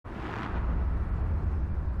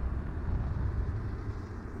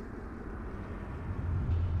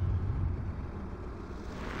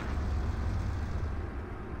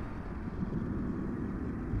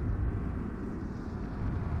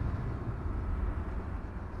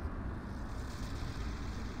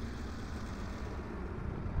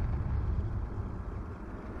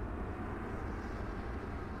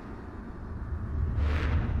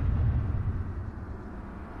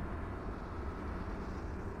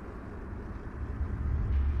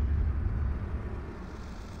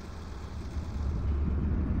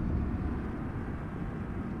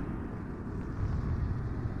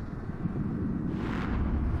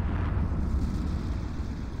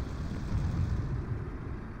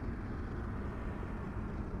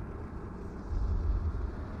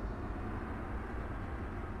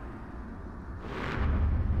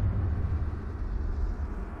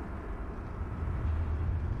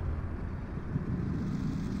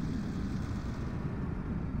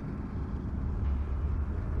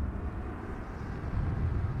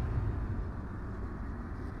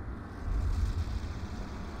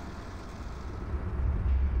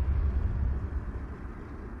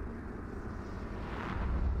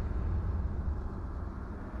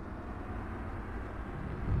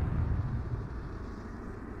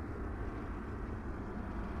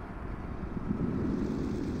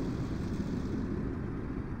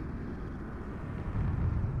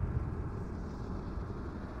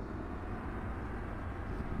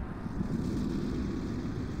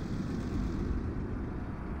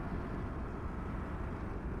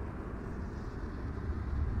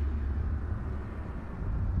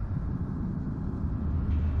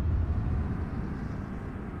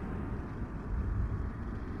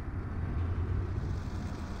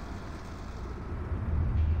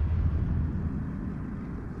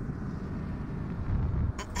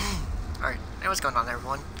what's going on,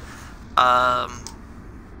 everyone?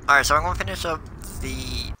 Alright, so I'm gonna finish up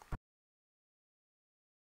the...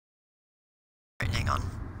 Alright, hang on.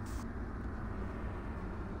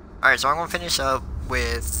 Alright, so I'm gonna finish up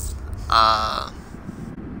with, Alright,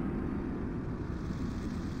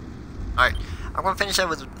 I'm gonna finish up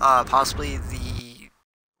with, possibly the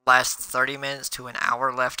last 30 minutes to an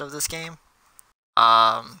hour left of this game.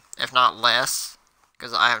 If not less,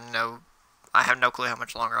 because I have no clue how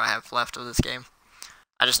much longer I have left of this game.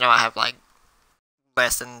 I just know I have, like,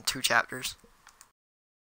 less than 2 chapters.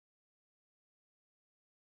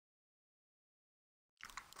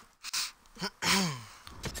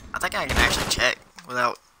 I think I can actually check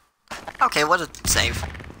without... Okay, what a save.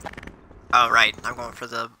 Oh, right, I'm going for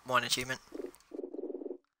the 1 achievement.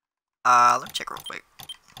 Let me check real quick.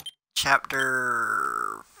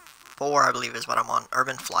 Chapter 4, I believe, is what I'm on.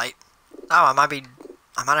 Urban Flight. Oh, I might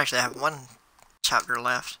actually have 1 chapter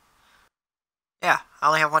left. Yeah, I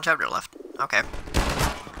only have 1 chapter left. Okay.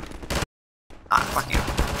 Ah, fuck you.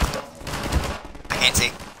 I can't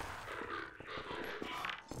see.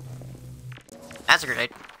 That's a grenade.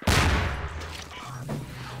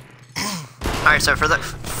 Alright, so for the...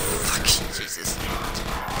 Fuck, Jesus.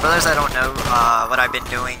 For those that don't know, what I've been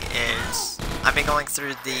doing is... I've been going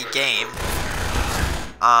through the game.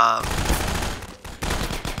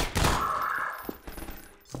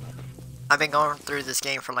 I've been going through this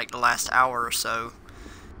game for like the last hour or so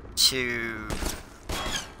to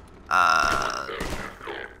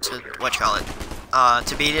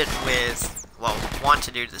to beat it with, well, 1,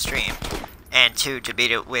 to do the stream, and 2, to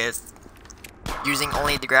beat it with using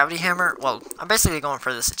only the gravity hammer. Well, I'm basically going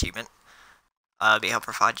for this achievement. It'd be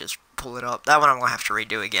helpful if I just pull it up. That one I'm going to have to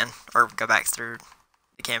redo again, or go back through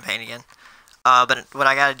the campaign again. But what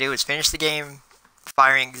I gotta do is finish the game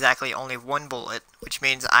firing exactly only 1 bullet, which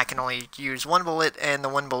means I can only use 1 bullet, and the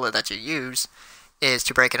 1 bullet that you use is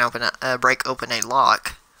to break open a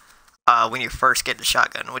lock when you first get the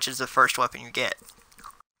shotgun, which is the first weapon you get.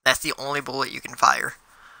 That's the only bullet you can fire.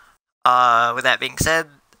 With that being said,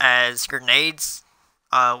 as grenades,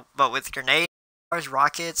 but with grenades,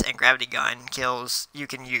 rockets, and gravity gun kills you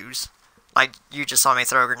can use. Like, you just saw me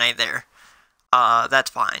throw a grenade there.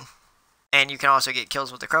 That's fine. And you can also get kills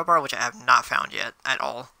with the crowbar, which I have not found yet at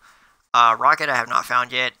all. Rocket I have not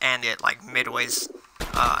found yet, and it, like, midways,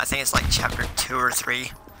 I think it's like chapter 2 or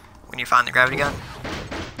 3 when you find the gravity gun.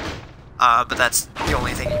 But that's the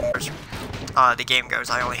only thing the game goes.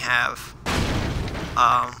 I only have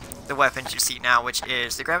the weapons you see now, which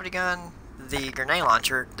is the gravity gun, the grenade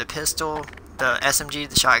launcher, the pistol, the SMG,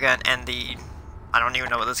 the shotgun, and the... I don't even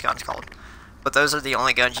know what this gun's called. But those are the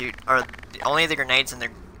only guns only the grenades and the...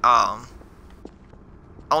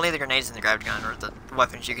 only the grenades and the gravity gun are the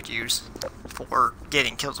weapons you could use for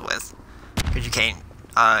getting kills with. Because you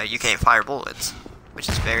can't fire bullets, which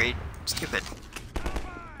is very stupid.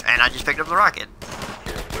 And I just picked up the rocket,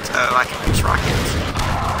 so I can use rockets.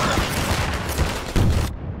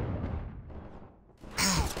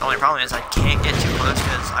 The only problem is I can't get too close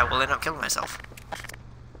because I will end up killing myself.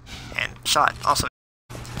 And shot, also.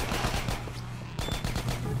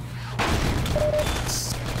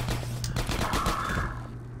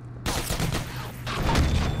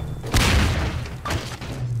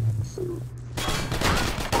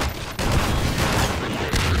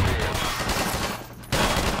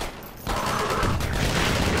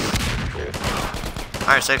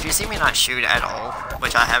 Alright, so if you see me not shoot at all,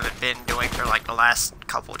 which I haven't been doing for like the last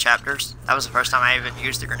couple chapters, that was the first time I even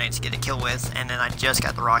used the grenade to get a kill with, and then I just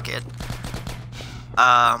got the rocket.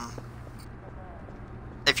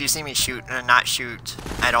 If you see me shoot and not shoot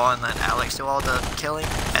at all and let Alex do all the killing,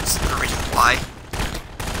 that's the reason why.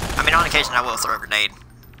 I mean, on occasion I will throw a grenade,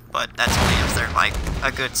 but that's only if they're like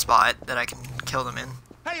a good spot that I can kill them in.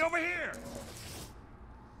 Hey, over here!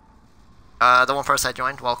 The one first I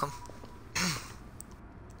joined, welcome.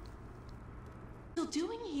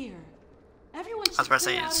 Doing here? Everyone should I was about to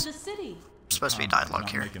say, clear out it's of the city. supposed to be dialogue not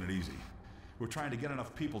here. Making it easy. We're trying to get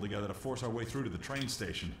enough people together to force our way through to the train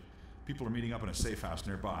station. People are meeting up in a safe house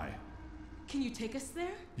nearby. Can you take us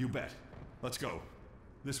there? You bet. Let's go.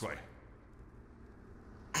 This way.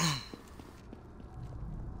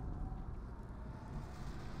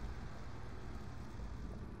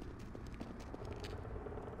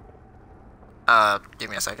 Give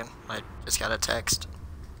me a second. I just got a text.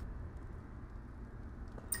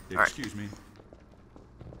 Excuse me.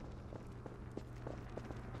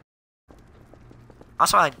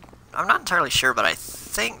 Also, I'm not entirely sure, but I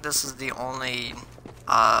think this is the only,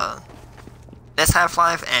 this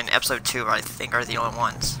Half-Life and Episode 2, I think, are the only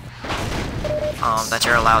ones, that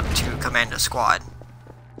you're allowed to command a squad.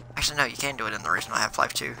 Actually, no, you can do it in the original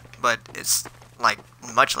Half-Life 2, but it's like,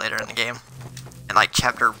 much later in the game. In, like,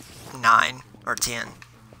 chapter 9 or 10.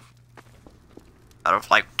 Out of,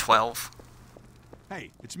 like, 12.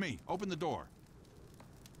 Hey, it's me. Open the door.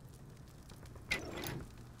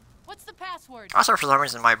 What's the password? Also, for some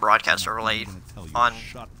reason, my broadcast overlay on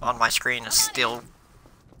my screen is still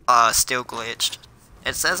glitched.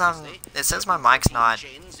 It says my mic's not,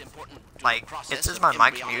 like, it says my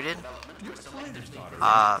mic's muted,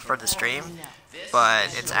 for the stream, but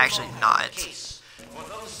it's actually not.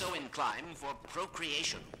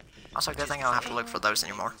 Also, good thing I don't have to look for those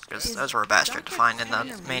anymore, because those were a bastard to find in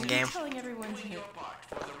the main game.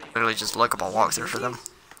 Literally just look up a walkthrough for them,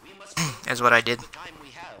 is what I did.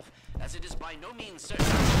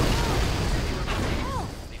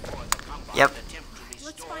 Yep.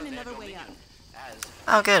 Let's find another way up.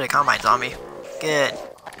 Oh good, a combine zombie. Good.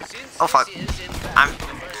 Oh fuck.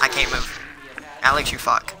 I can't move. Alex, you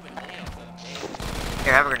fuck.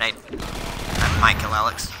 Here, have a grenade. I might kill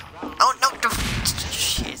Alex. Oh no,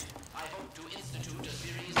 shit.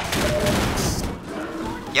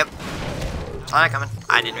 Yep. Saw that coming.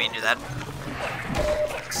 I didn't mean to do that.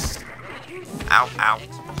 Ow, ow.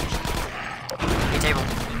 Table.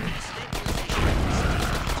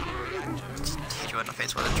 Hit you in the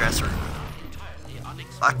face with a dresser.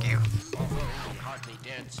 Fuck you.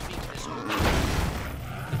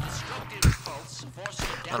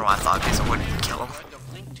 I don't know why I thought because I wouldn't kill him.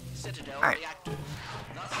 Alright.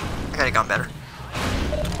 I could've gone better.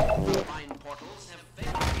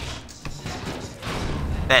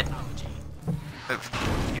 Bed. Move.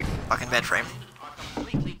 You fucking bed frame.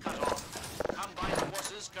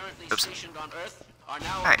 Oops.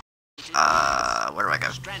 Alright. Where do I go?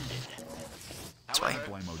 This way.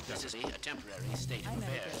 This is a temporary state of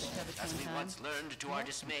affairs. As we once learned to our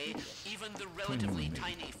dismay, even the relatively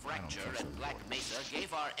tiny fracture at Black Mesa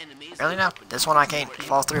gave our enemies Really now? This one I can't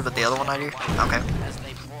fall through, but the other one I do? Okay. as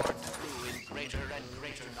they poured through in greater and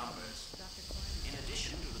greater numbers. In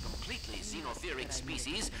addition to the completely xenotheric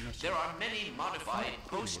species, there are many modified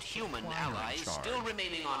post-human allies still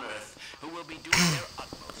remaining on Earth who will be doing their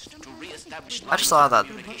utmost to re-establish I just saw that.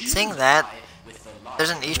 Seeing that,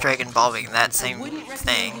 there's an Easter egg involving that same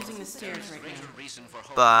thing, Using the stairs right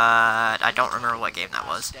now. but I don't remember what game that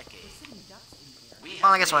was.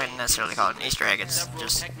 Well, I guess I wouldn't necessarily call it an Easter egg, it's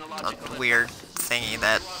just a weird thingy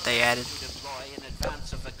that they added.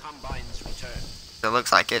 It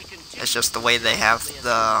looks like it. It's just the way they have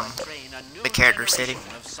the characters sitting.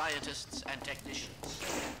 Scientists and technicians.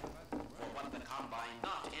 For what the Combine,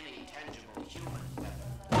 not any tangible human weapon.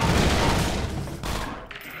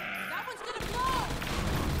 That one's gonna blow!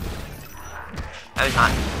 No, he's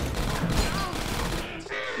not.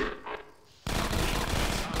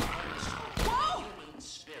 Human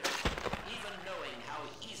spirit, even knowing how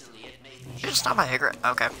easily it may be You just stop my head grab.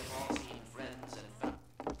 Okay. seeing friends and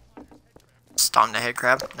Stomp the head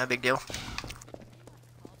crab. No big deal.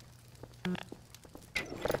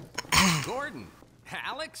 Gordon,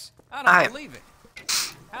 Alex? I Hi. don't believe it.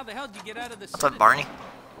 How the hell did you get out of the What's up, Barney?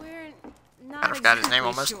 We're not I forgot his name exactly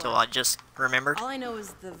almost sure. until I just remembered. All I know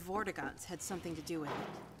is the Vortigons had something to do with it.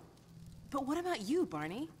 But what about you,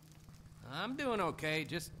 Barney? I'm doing okay,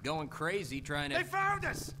 just going crazy trying to... They found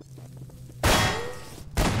us!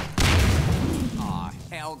 Aw,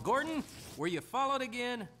 hell, Gordon, were you followed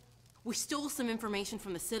again? We stole some information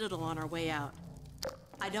from the Citadel on our way out.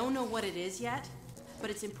 I don't know what it is yet, but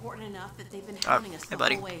it's important enough that they've been hounding us hey, the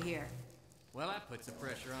buddy. whole way here. Well, that puts the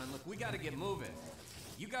pressure on. Look, we gotta get moving.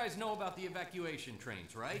 You guys know about the evacuation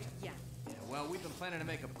trains, right? Yeah. Yeah, well, we've been planning to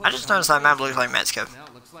make a push. I just on noticed that map the looks like Mexico. Now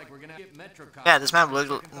it looks like we're gonna get Metrocop. Yeah, this map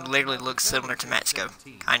literally looks similar to Mexico.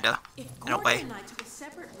 Kinda. If In a Gordon way. and I took a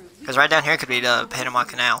separate route, we Because right down here could be the Panama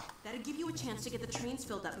Canal. that'd give you a chance to get the trains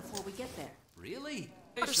filled up before we get there. Really?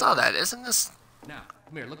 I just saw that. Isn't this Now,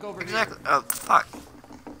 come here, look over exactly? here. Oh, fuck.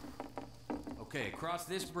 Okay, across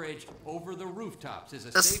this bridge, over the rooftops, is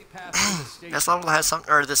a This safe path to the station. this level has some,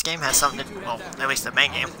 or this game has something. Well, at least the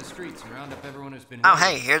main game. The streets and round up everyone who's been Oh, waiting.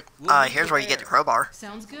 hey, here, We'll meet here's where you get the there. crowbar.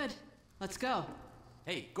 Sounds good. Let's go.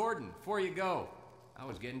 Hey, Gordon, before you go, I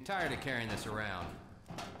was getting tired of carrying this around.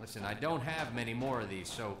 Listen, I don't have many more of these,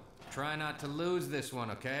 so try not to lose this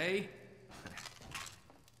one, okay?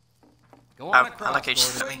 Go on Oh, I across, like how you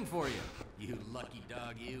just Gordon. sent me. Waiting for you. You lucky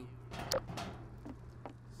dog, you.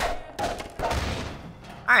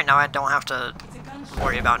 Alright, now I don't have to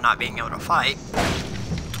worry about not being able to fight.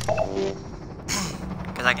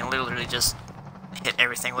 Because I can literally just hit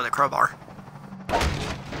everything with a crowbar.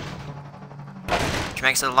 Which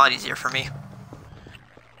makes it a lot easier for me.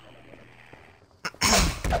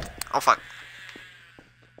 Oh fuck.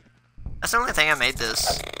 That's the only thing I made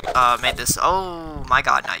this, oh my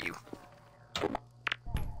god, not you.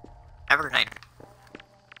 Have a grenade.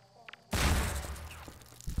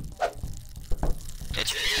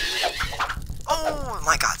 Bitch. Oh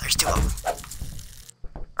my god, there's 2 of them.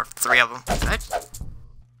 Or 3 of them. Right?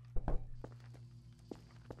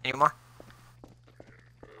 Any more?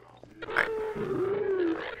 Alright.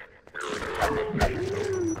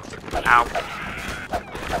 Ow.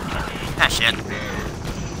 Ah, shit.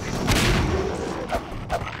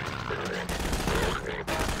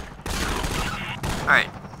 Alright.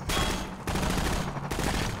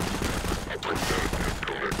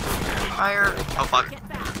 Fire. Oh, fuck.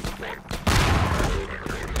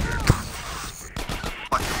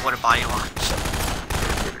 Fuck, what a body launch.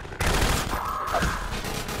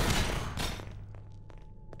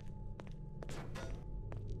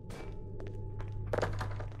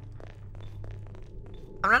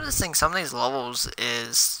 I'm noticing some of these levels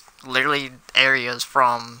is literally areas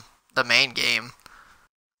from the main game.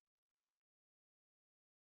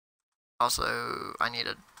 Also, I need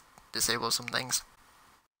to disable some things.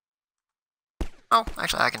 Oh,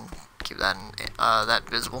 actually I can keep that that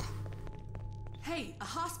visible. Hey, a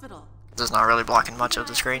hospital. This is not really blocking much of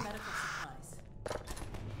the screen. Medical supplies.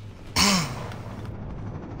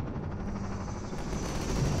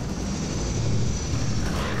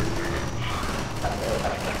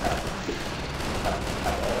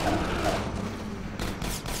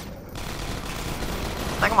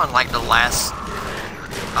 I think I'm on like the last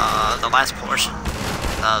portion.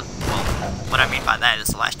 Well, what I mean by that is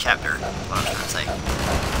the last chapter. What I was trying to say.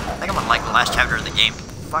 I think I'm on like the last chapter of the game.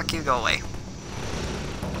 Fuck you, go away.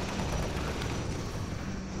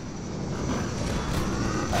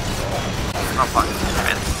 Oh fuck!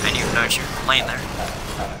 I didn't even notice you were laying there.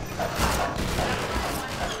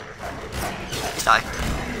 Please die.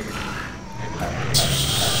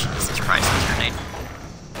 Jesus Christ, that's a grenade.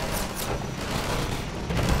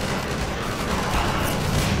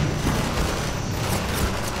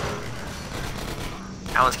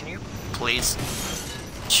 Alice, can you please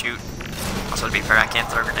shoot? Also, to be fair, I can't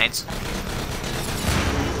throw grenades.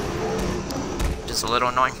 Just a little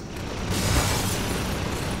annoying.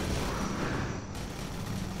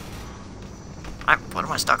 Alright, what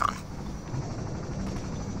am I stuck on?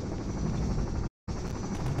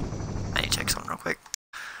 I need to check something real quick.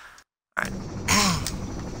 Alright.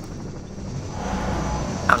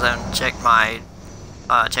 I was going to check my,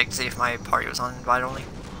 check to see if my party was on invite only.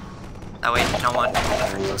 That way no one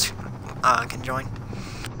can join.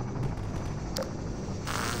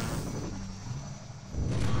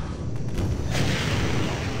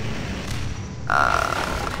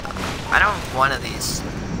 I don't want one of these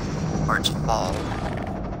parts fall.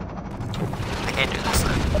 I can't do this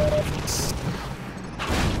though.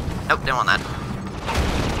 Nope, didn't want that.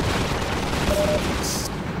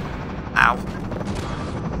 Ow.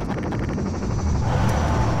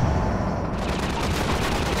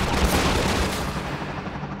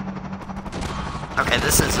 Okay,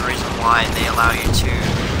 this is the reason why they allow you to,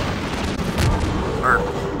 or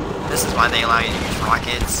this is why they allow you to use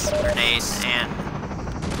rockets, grenades, and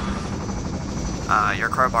your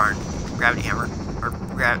crowbar and gravity hammer, or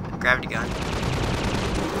gravity gun.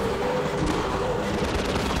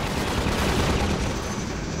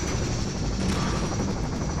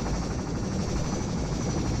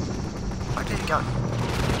 Where did he go?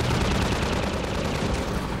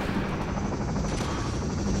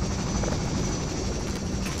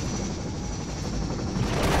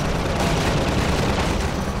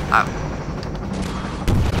 Oh.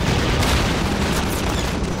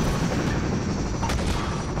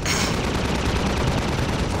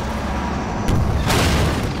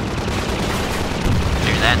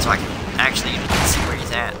 Do that so I can actually see where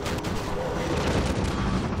he's at.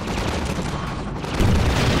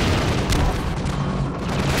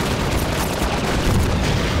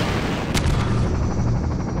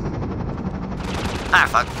 Ah,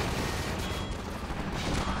 fuck.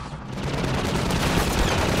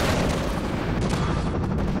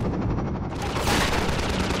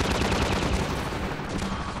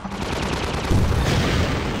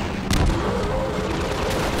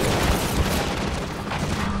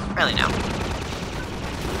 Really now.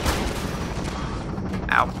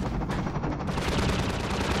 Ow.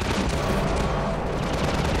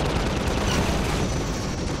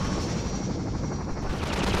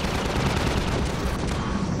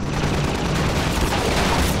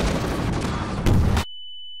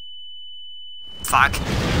 Fuck.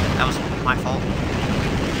 That was my fault.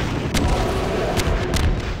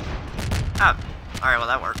 Oh. Alright, well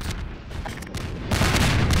that worked.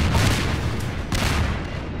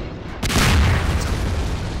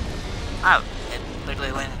 Oh, it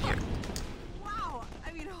literally landed here. Wow,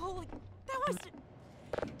 I mean, holy, that was...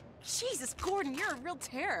 Jesus, Gordon, you're a real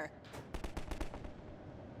terror.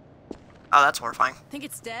 Oh, that's horrifying. Think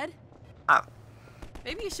it's dead? Oh.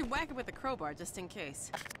 Maybe you should whack it with a crowbar just in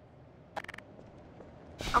case.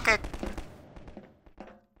 Okay.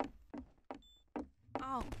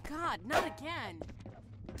 Oh, God, not again.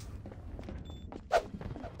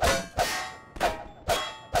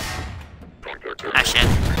 Ah, shit.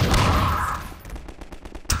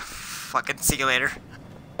 Fucking see you later.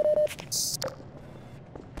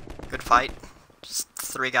 Good fight. Just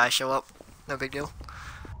 3 guys show up. No big deal.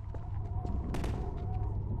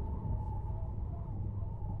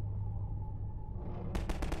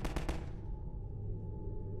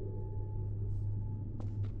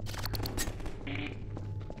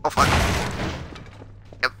 Oh fuck.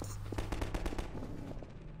 Yep.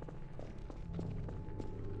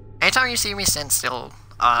 Anytime you see me stand still,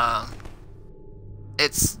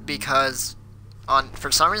 it's because for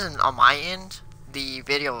some reason on my end, the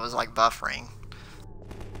video was like buffering.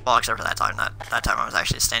 Well, except for that time. That time I was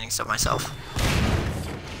actually standing still myself.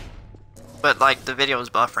 But like the video was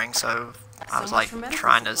buffering, so I was like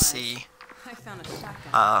trying to see. I found a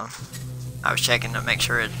shotgun. I was checking to make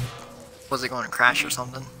sure it wasn't going to crash or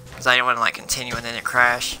something, because I didn't want to like continue and then it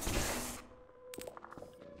crash.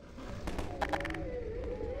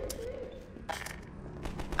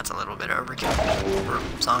 That's a little bit overkill for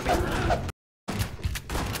zombie.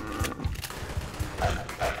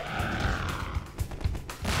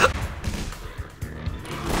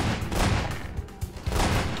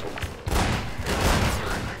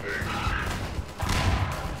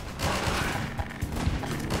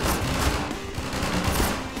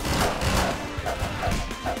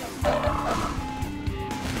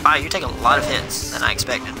 Wow, you take a lot of hits than I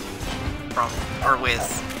expected from, or with,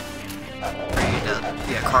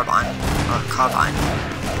 the carbine, or carbine.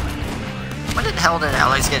 When the hell did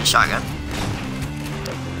Alex get a shotgun?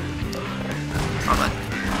 Oh, but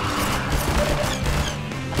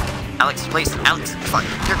Alex, please, Alex, fuck,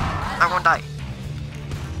 I'm gonna die.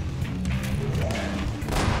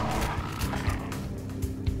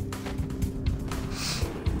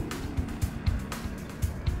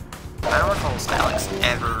 I don't recall Alex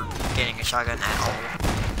ever getting a shotgun at all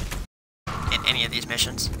in any of these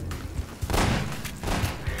missions.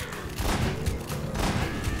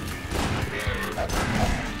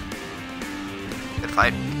 Good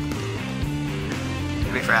fight.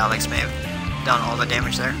 To be fair, Alex may have done all the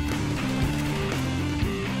damage there.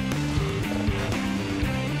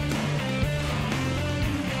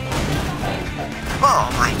 Oh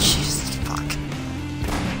my Jesus, fuck.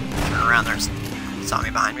 Turn around, there's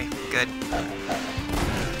zombie behind me. Good.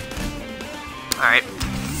 Alright.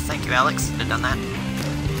 Thank you, Alex. Could have done that.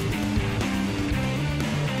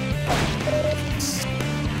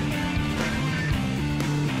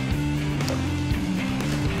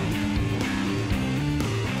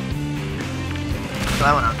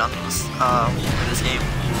 Glad when I'm done with this game.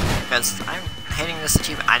 Because I'm hating this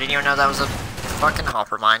achievement. I didn't even know that was a fucking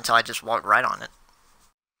hopper mine until I just walked right on it.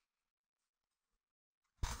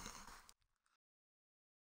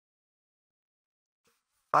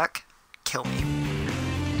 Fuck. Kill me.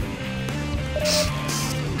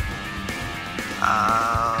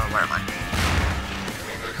 Where am I?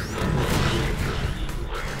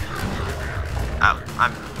 Oh,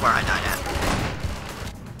 I'm where I died at.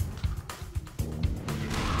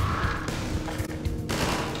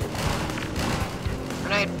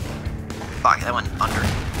 Grenade. Fuck, that went under.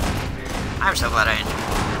 I'm so glad I entered.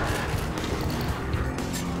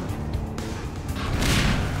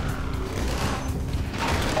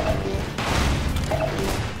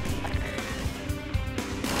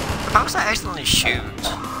 If I was to accidentally shoot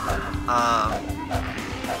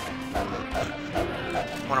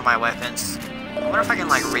one of my weapons, I wonder if I can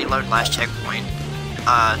like reload last checkpoint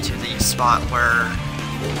to the spot where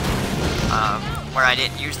I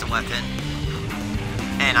didn't use the weapon,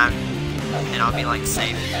 and I'll be like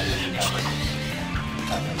safe initially.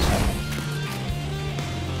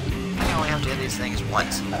 I can only have to hit these things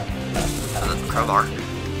once for the crowbar.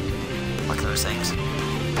 Fuck those things.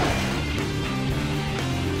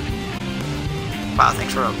 Wow,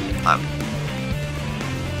 thanks for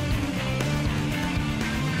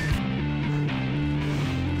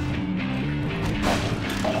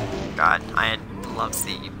God, I love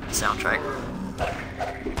the soundtrack.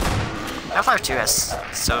 Half-Life 2 has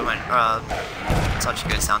so much, such a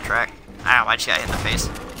good soundtrack. Ow, I just got hit in the face.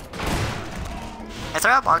 Hey,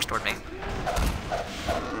 throw out box toward me.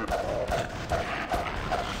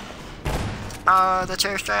 The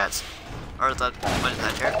chair strats. Or the, what is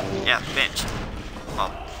that chair? Yeah, bench.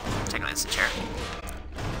 Well, technically it's a chair.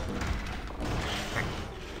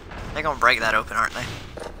 They're gonna break that open, aren't they?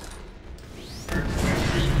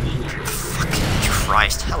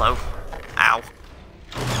 Christ. Hello. Ow.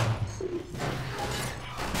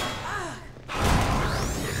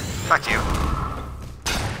 Fuck you.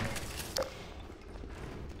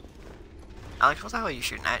 Alex, what the hell are you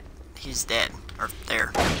shooting at? He's dead. Or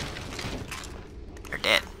there. You're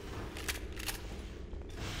dead.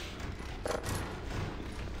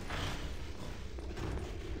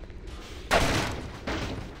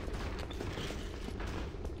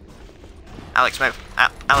 Alex, move.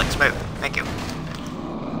 Alex, move. Thank you.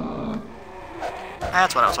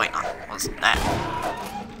 That's what I was waiting on. Was that?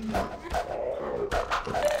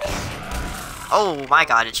 Oh my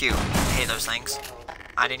god, it's you. I hate those things.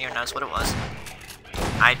 I didn't even notice what it was.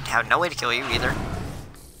 I have no way to kill you either.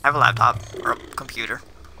 I have a laptop or a computer.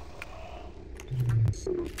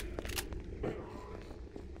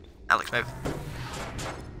 Alex, move.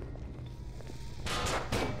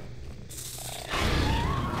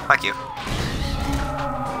 Fuck you.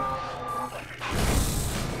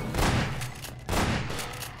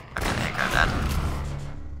 Okay, grab that.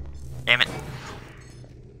 Damn it.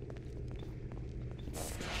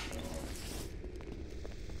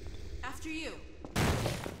 After you.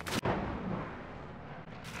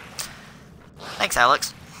 Thanks,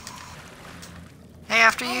 Alex. Hey,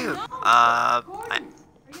 after you. I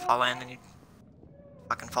fall in and you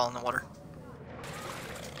fucking fall in the water.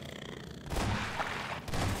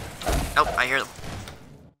 Nope, I hear them.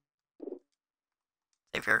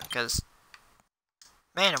 Save here, because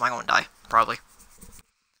man, am I going to die? Probably.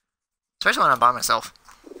 Especially when I'm by myself.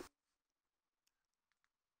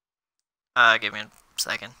 Give me a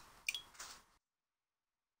second.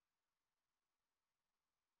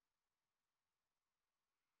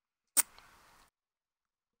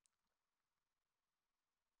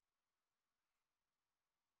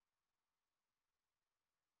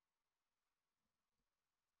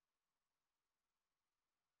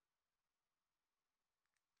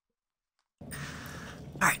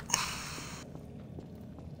 Alright.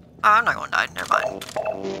 Oh, I'm not going to die. Never mind.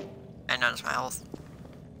 I notice my health.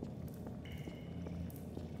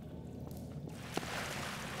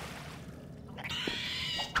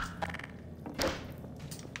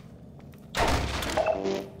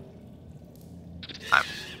 Alright.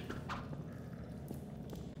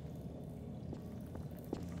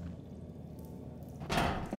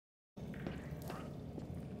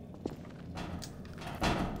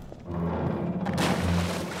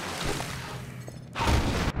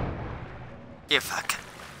 Yeah, fuck.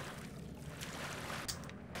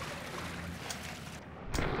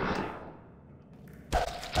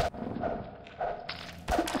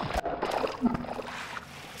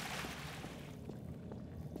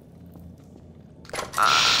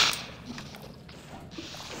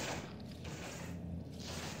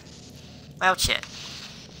 Well, shit.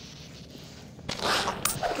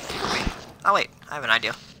 Oh, wait. I have an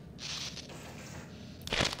idea.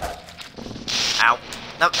 Ow.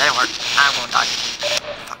 Nope, that didn't work. I'm gonna die.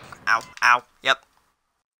 Fuck. Ow. Ow. Yep.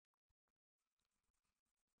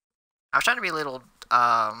 I was trying to be a little,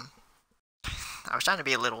 I was trying to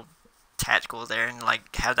be a little tactical there and,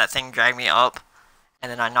 like, have that thing drag me up,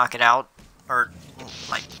 and then I knock it out, or,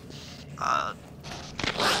 like,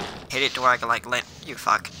 hit it to where I can, like, land. You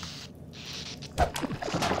fuck.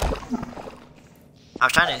 I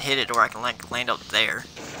was trying to hit it to where I can, like, land up there,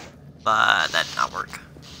 but that did not work.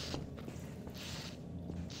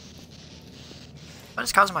 What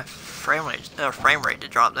is causing my frame rate to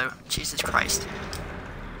drop, though? Jesus Christ.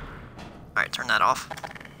 Alright, turn that off.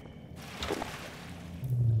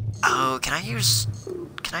 Oh, can I use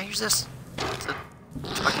this?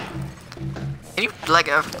 Can you let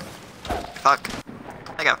go? Fuck.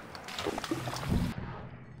 Let go.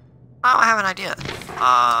 Oh, I have an idea.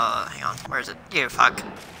 Hang on. Where is it? You fuck.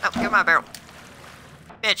 Oh, give my barrel.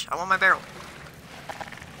 Bitch, I want my barrel.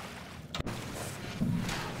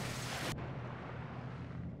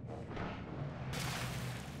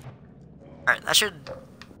 Alright, that should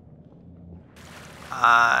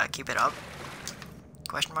keep it up.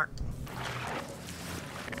 Question mark.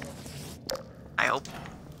 I hope.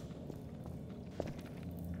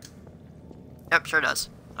 Yep, sure does.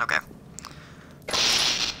 Okay.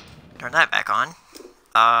 Turn that back on.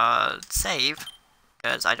 Save,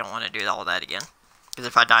 because I don't want to do all that again. Because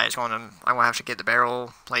if I die, I'm gonna have to get the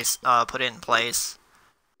barrel put it in place,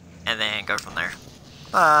 and then go from there.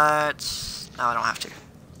 But no, I don't have to.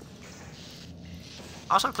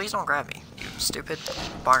 Also, please don't grab me, you stupid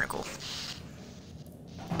barnacle.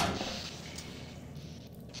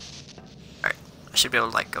 Alright, I should be able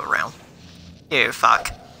to, like, go around. Ew,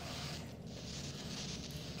 fuck.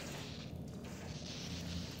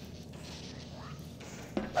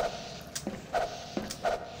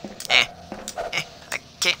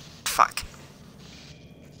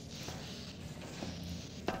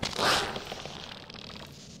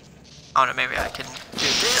 Oh no, maybe I can do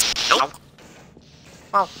this. Nope.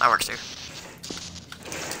 Well, that works too.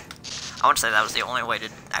 I would say that was the only way to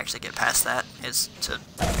actually get past that, is to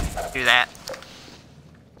do that.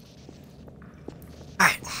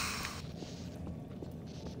 Alright.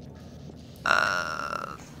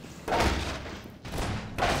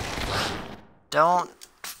 Don't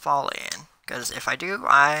fall in, because if I do,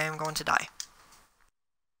 I'm going to die.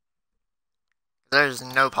 There's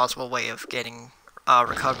no possible way of getting,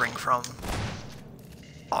 recovering from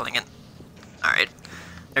falling in. Alright.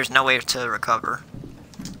 There's no way to recover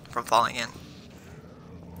from falling in.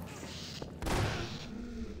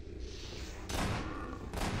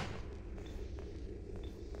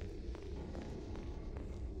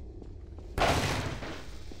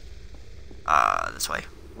 This way.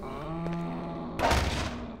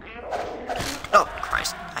 Oh,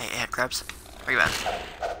 Christ. I hate head crabs. Where you at?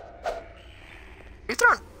 You're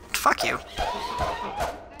throwing... Fuck you.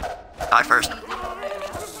 Die first.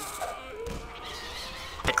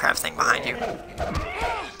 Head crab thing behind you.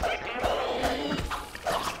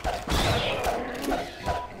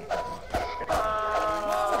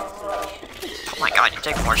 Oh my god, you're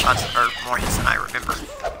taking more shots, or more hits than I remember.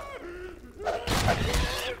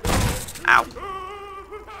 Ow.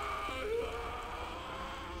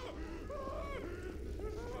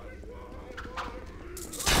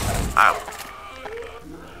 Ow.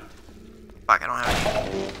 Fuck, I don't have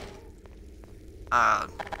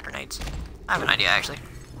any. Grenades. I have an idea, actually.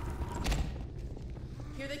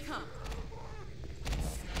 Here they come.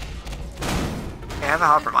 Okay, I have a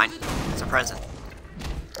hopper mine. It's a present.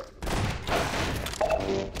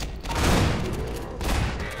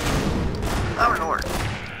 Flower door.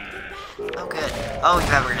 Oh, good. Oh, you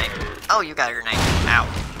have a grenade. Oh, you got a grenade. Ow.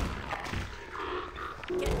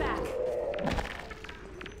 Get back.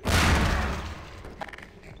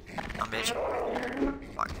 Dumb bitch.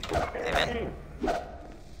 Fuck. Hey, man.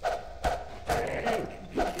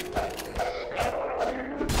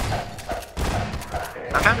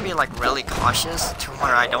 I'm trying to be like really cautious to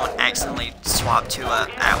where I don't accidentally swap to a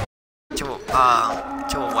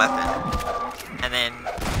weapon, and then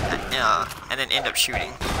end up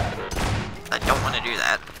shooting. I don't want to do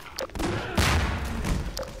that.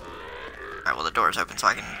 Alright, well the door is open, so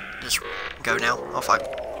I can just go now. Oh fuck.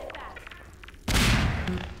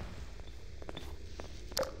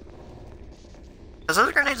 Does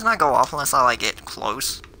those grenades not go off unless I like get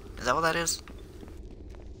close? Is that what that is?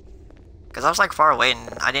 Because I was like far away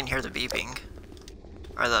and I didn't hear the beeping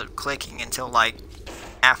or the clicking until like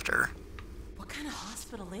after. What kind of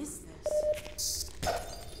hospital is this?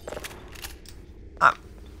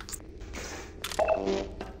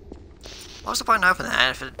 What's the point in opening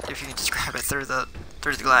that if you can just grab it through the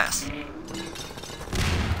glass?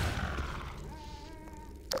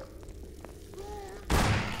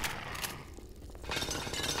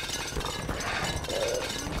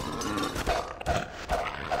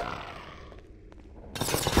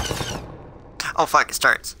 Oh fuck, it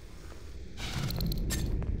starts.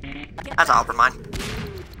 That's a hopper mine.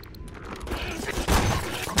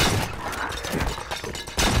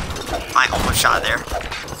 I almost shot it there.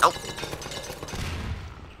 Nope.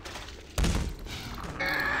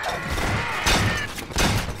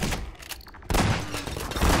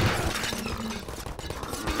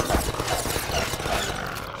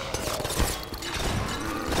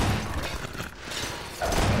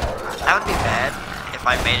 That would be bad if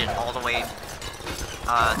I made it all the way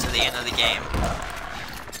to the end of the game,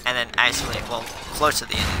 and then actually, well, close to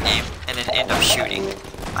the end of the game, and then end up shooting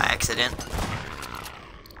by accident.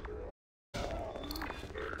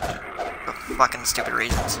 For fucking stupid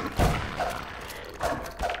reasons.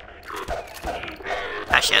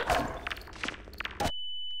 Ah shit.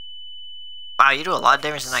 Wow, you do a lot of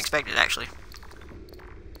damage than I expected, actually.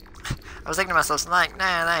 I was thinking to myself, like,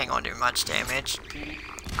 nah, that ain't gonna do much damage.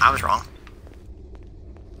 I was wrong.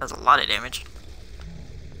 That's a lot of damage.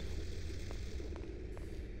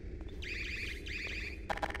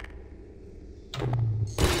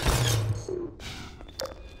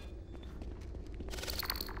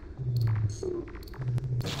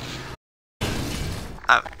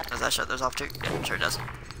 Oh, does that shut those off too? Yeah, sure does.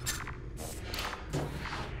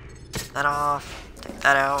 Take that off. Take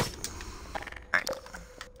that out. Alright.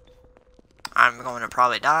 I'm going to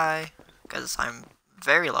probably die, because I'm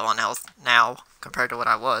very low on health now, compared to what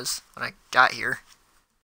I was when I got here.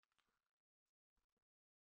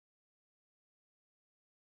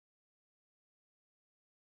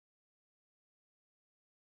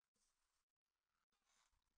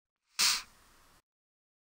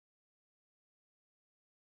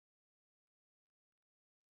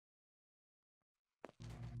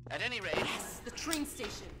 At any rate, Yes, the train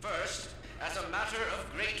station. first, as a matter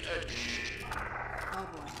of great urgency. Oh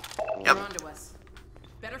boy. Yep. They're onto us.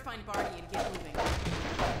 Better find Barney and get moving.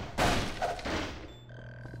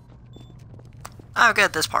 Oh,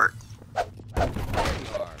 good, this part. There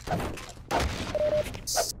you are.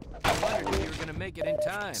 I wondered if you were gonna make it in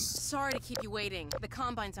time. Sorry to keep you waiting. The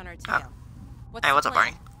Combine's on our tail. Hey, the what's up,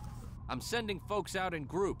 plan? Barney? I'm sending folks out in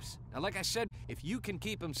groups. Now, like I said, if you can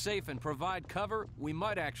keep them safe and provide cover, we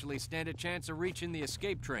might actually stand a chance of reaching the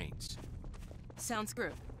escape trains. Sounds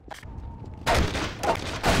good.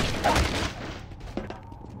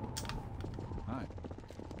 Hi.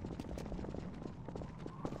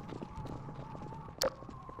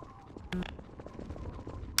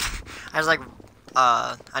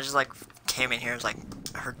 I just like came in here. I was like,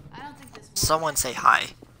 I heard I don't think this someone say hi.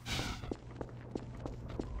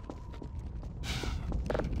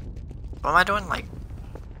 What am I doing? Like,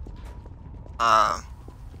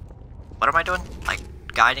 what am I doing? Like,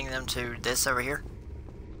 guiding them to this over here?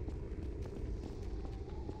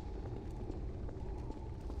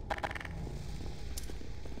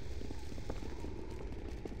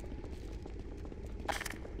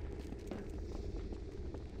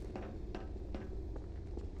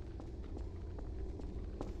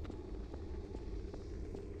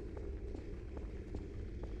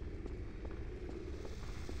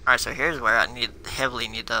 Alright, so here's where I heavily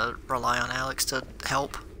need to rely on Alex to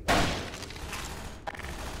help.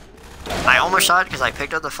 I almost shot it because I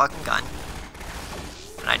picked up the fucking gun.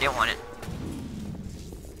 And I didn't want it.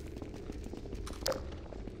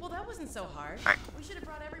 Well, that wasn't so hard. Right. We should have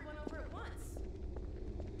brought everyone over at once.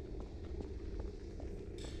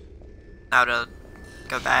 Now to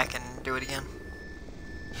go back and do it again.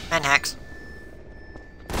 And hacks.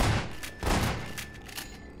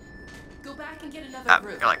 Go back and get another Oh,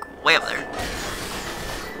 group. you're like way up there.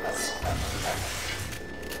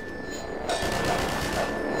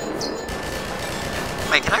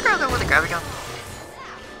 Wait, can I grab that with a gravity gun?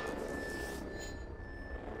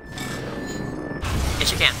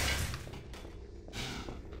 Yes, you can.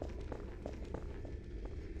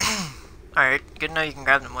 Alright, good to know you can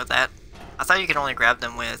grab them with that. I thought you could only grab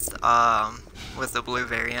them with the blue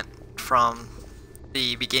variant from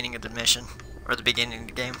the beginning of the mission, or the beginning of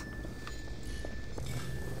the game.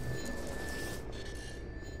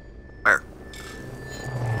 Where?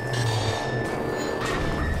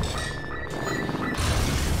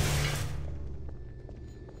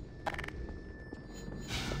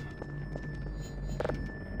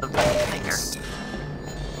 The finger.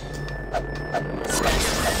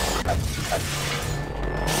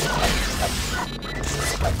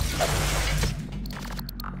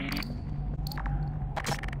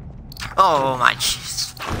 Oh my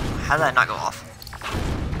jeez. How did that not go off?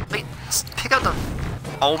 Wait, pick up the...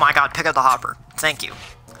 Oh my god, pick up the hopper. Thank you.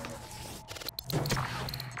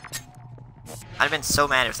 I'd have been so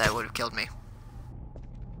mad if that would have killed me.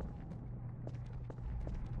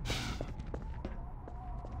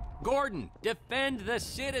 Gordon, defend the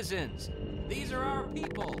citizens. These are our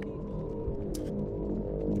people.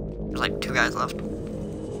 There's like 2 guys left.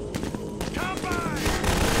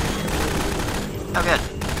 Oh good.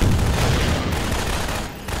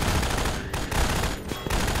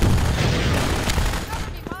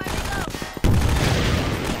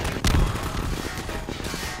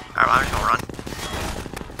 Alright, I'm just gonna run.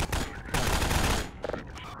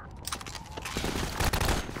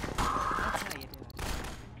 That's how you do it.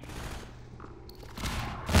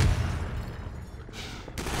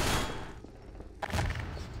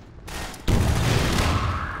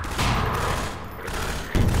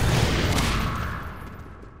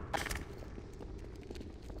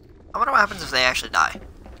 I wonder what happens if they actually die.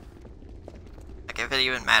 Like, if it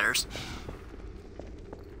even matters.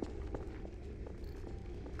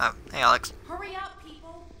 Oh, hey Alex. Hurry up,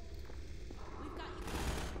 people. We've got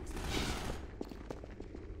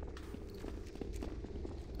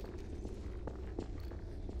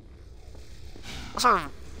you.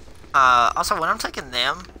 Also, when I'm taking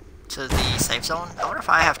them to the safe zone, I wonder if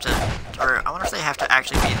I have to, or I wonder if they have to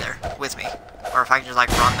actually be there with me, or if I can just like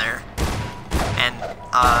run there, and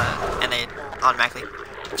they automatically.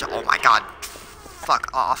 Oh my god, fuck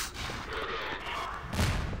off.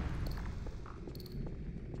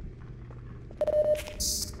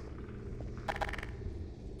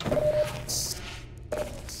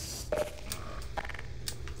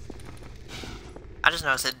 I just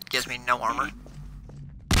noticed it gives me no armor.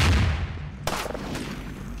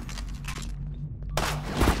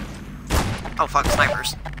 Oh fuck,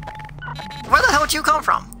 snipers. Where the hell did you come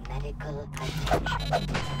from?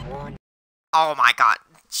 Oh my god.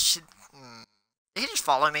 Did he just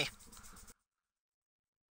follow me?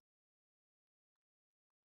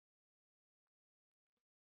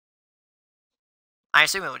 I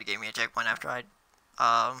assume it would have gave me a checkpoint after I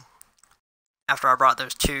brought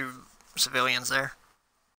those 2 civilians there.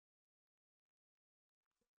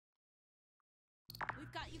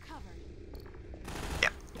 We've got you covered.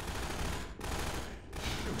 Yep.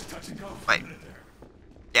 It was touch and go. Wait.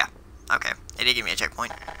 Yeah. Okay. It did give me a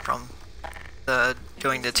checkpoint from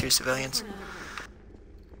doing the 2 civilians.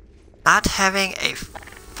 Not having a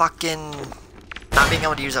fucking... Not being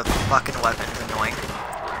able to use a fucking weapon is annoying.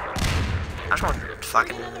 I just want to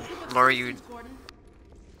fucking lure you...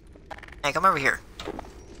 Hey, come over here.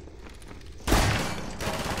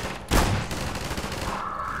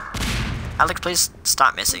 Alex, please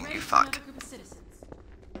stop missing, you fuck.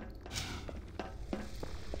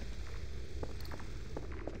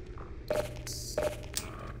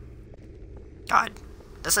 God,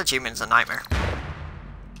 this achievement's a nightmare.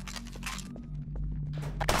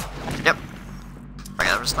 Yep. Okay,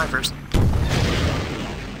 there were snipers.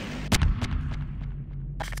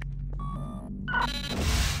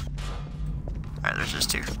 Alright, there's just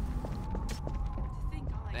 2.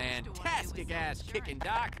 Fantastic ass kicking,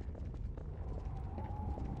 Doc.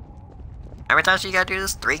 How many times do you gotta do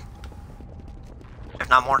this? 3? If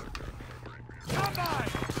not more.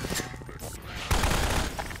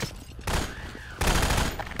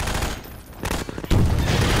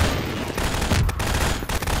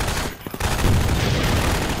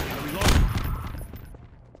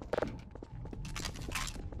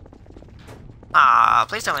 Ah,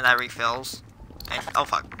 please tell me that refills. And, oh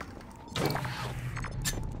fuck.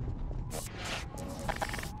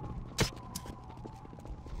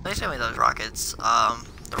 Please tell me those rockets,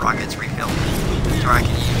 the rockets refill. Or I can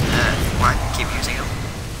use, or I can keep using them.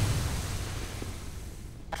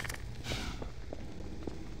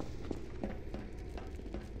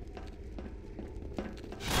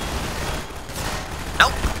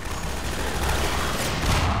 Nope.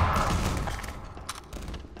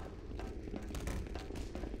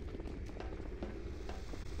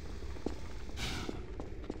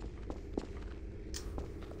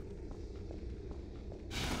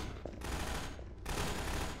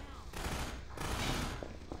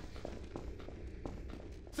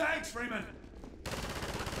 Thanks, Freeman.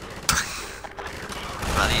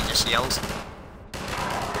 Well, he just yells.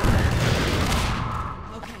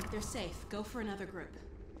 Okay, they're safe. Go for another group.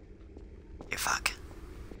 You fuck.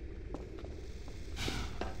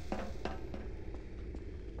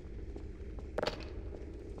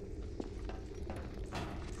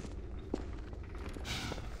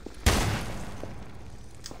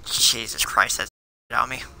 Jesus Christ, that's on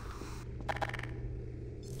me.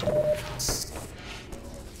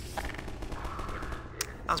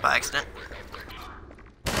 That was by accident.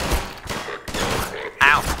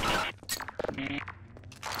 Ow.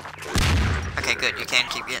 Okay, good. You can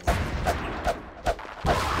keep getting.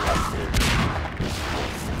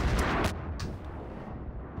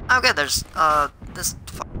 Oh, good. There's, this.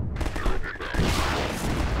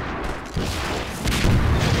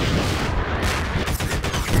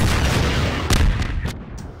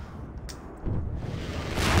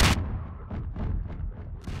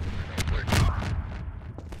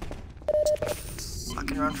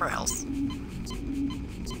 Fucking run for health.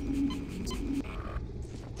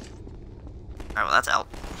 Alright, well, that's out.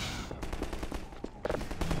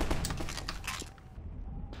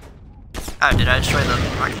 Oh, did I destroy the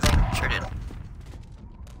rocket thing? Sure did.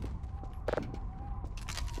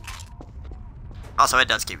 Also, it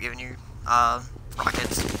does keep giving you,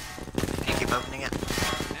 rockets. You keep opening it.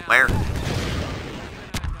 Where?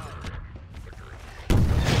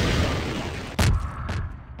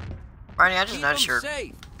 Barney, I just noticed you're...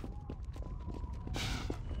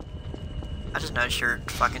 I just noticed you're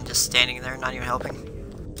fucking just standing there, not even helping.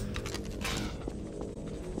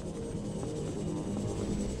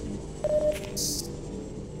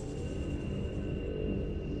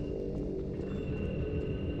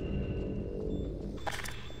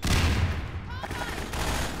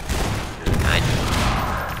 Good.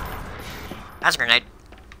 That's a grenade.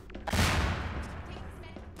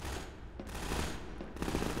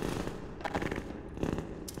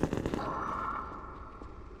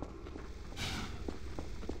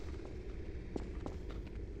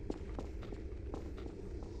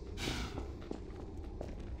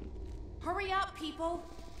 Hurry up, people!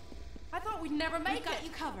 I thought we'd never make it. Got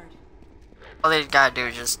you covered. All they gotta do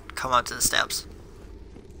is just come up to the steps.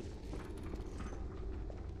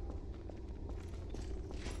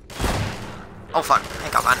 Oh fuck! I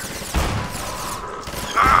got mine.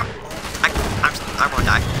 I'm gonna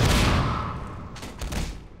die.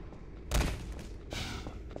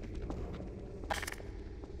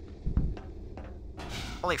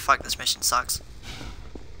 Holy fuck! This mission sucks.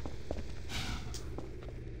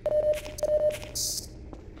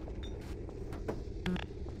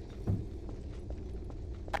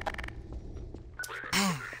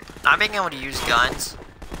 not being able to use guns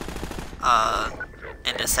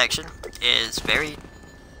in this section is very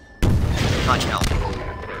much helpful.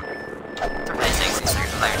 They're basics, these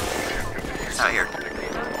things are out here.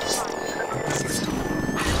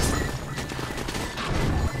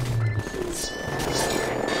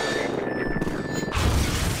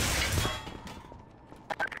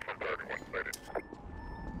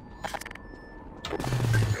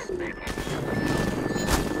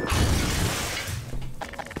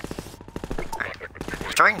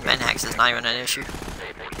 Destroying Menhax is not even an issue. Get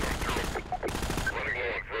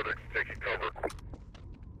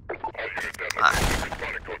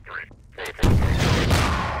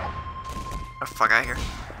the fuck out of here.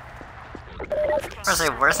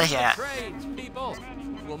 Where's they at? Trains, people.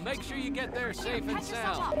 We'll make sure you get there safe and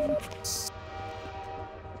sound.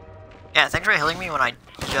 Yeah, thanks for healing me when I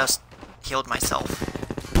just healed myself.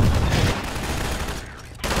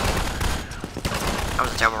 That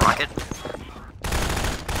was a terrible rocket.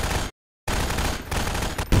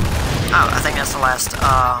 Oh, I think that's the last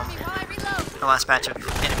batch of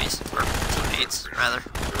enemies, or teammates, rather.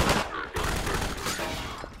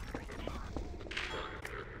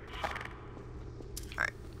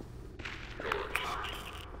 Alright.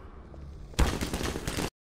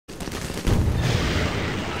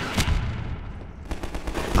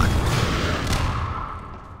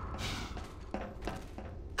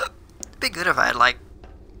 It'd be good if I had, like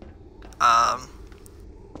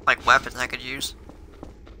weapons I could use.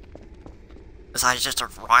 Besides just a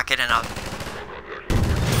rocket and a...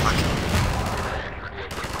 Fuck.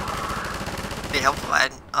 It'd be helpful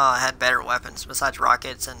if I had better weapons besides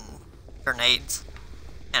rockets and grenades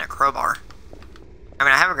and a crowbar. I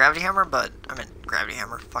mean, I have a gravity hammer, but... gravity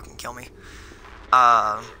hammer. Fucking kill me.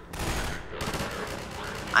 I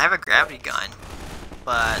have a gravity gun,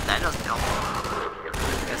 but that doesn't help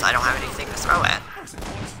because I don't have anything to throw at.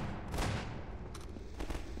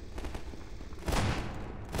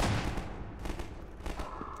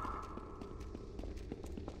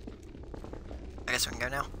 I guess we can go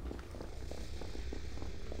now.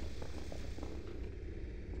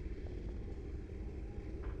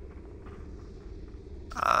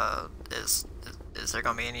 Is there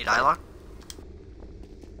gonna be any dialogue?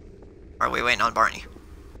 Or are we waiting on Barney?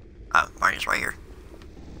 Oh, Barney's right here.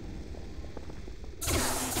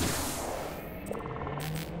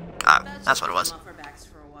 Oh, that's what it was.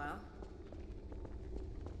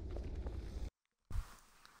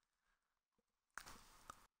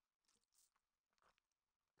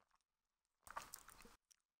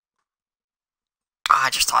 I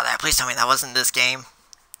just thought that. Please tell me that wasn't this game.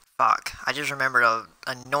 Fuck. I just remembered a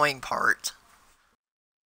annoying part.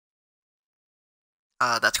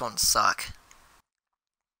 That's going to suck.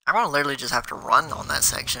 I'm going to literally just have to run on that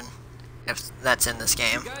section. If that's in this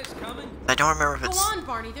game. I don't remember if it's... Go on,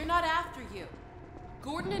 Barney. They're not after you.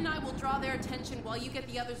 Gordon and I will draw their attention while you get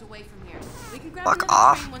the others away from here. We can grab Fuck another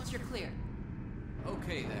off. train once you're clear.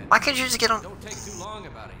 Okay then. Why can't you just get on... Don't take too long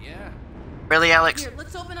about it, yeah? Really, Alex? Here,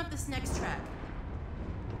 let's open up this next track.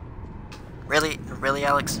 Really,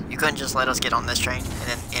 Alex? You couldn't just let us get on this train and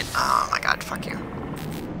then it... Oh my god, fuck you.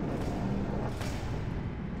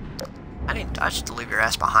 I should leave your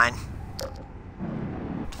ass behind.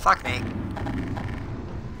 Fuck me.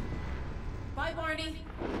 Bye, Barney.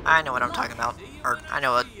 I know what I'm talking about. Or, I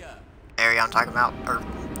know what area I'm talking about. Or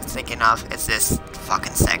thinking of. It's this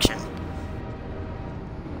fucking section.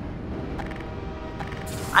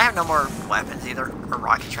 I have no more weapons either. Or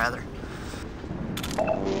rockets, rather.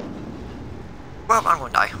 Well, I'm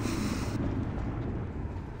gonna die.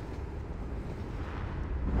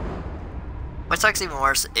 What sucks even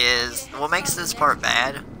worse is... What makes this part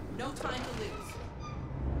bad... No time to lose.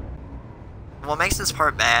 What makes this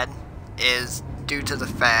part bad is due to the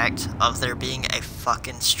fact of there being a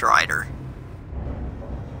fucking Strider.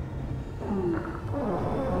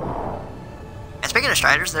 And speaking of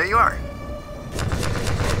Striders, there you are.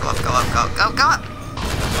 Go up, go up, go, go, go up!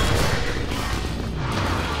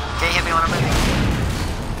 Can't hit me when I'm moving.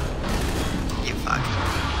 You fuck.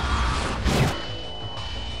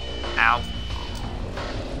 Ow.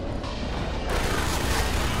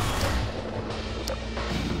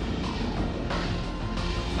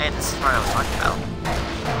 Hey, this is what I was talking about.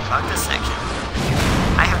 Fuck this section.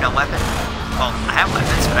 I have no weapon. Well, I have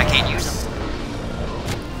weapons, but I can't use them.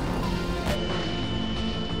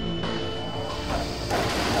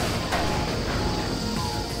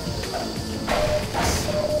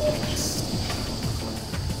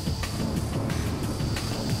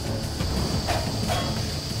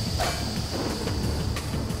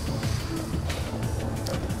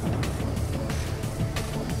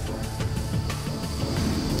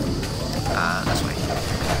 This way.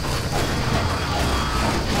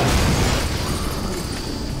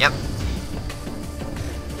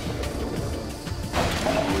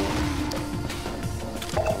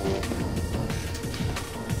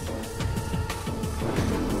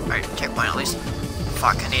 checkpoint at least.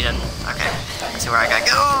 Fuck, I need it. Okay, let's see where I gotta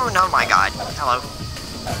go. Oh my god. Hello.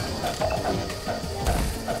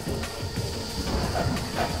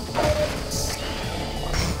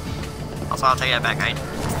 Also, I'll take that back, right?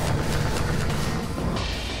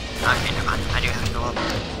 Okay, never mind. I do have to go up.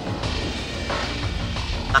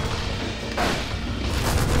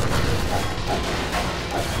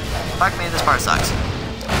 Fuck me, this part sucks.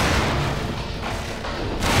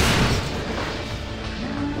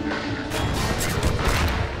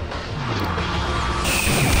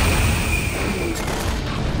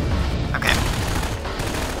 Okay.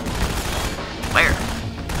 Where?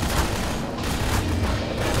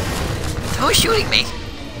 Who is shooting me?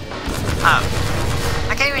 Oh.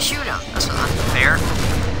 I can't even shoot him. That's not fair.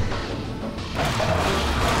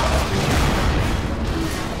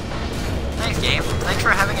 Thanks, game. Thanks for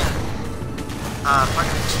having a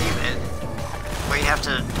fucking achievement where you have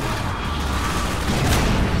to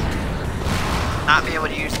not be able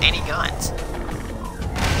to use any guns.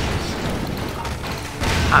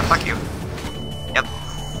 Ah, fuck you. Yep.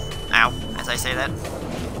 Ow, as I say that.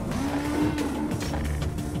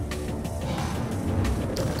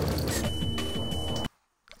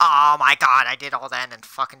 Oh my god, I did all that and then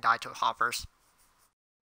fucking died to hoppers.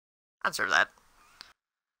 I deserve that.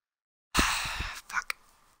 Fuck.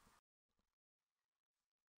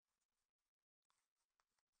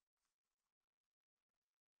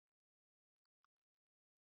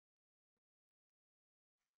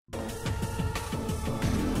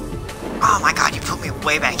 Oh my god, you put me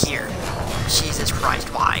way back here. Jesus Christ,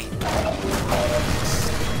 why?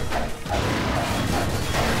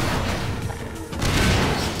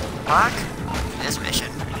 Fuck this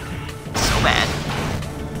mission. So bad.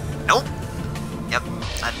 Nope. Yep,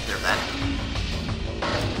 I deserve that.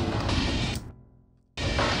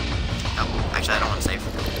 Oh, actually I don't want to save.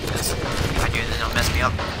 Because if I do, then it'll mess me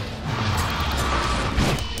up.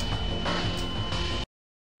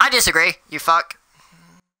 I disagree, you fuck.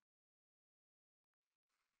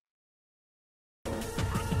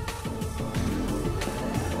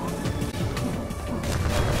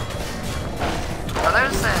 So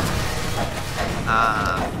there's that,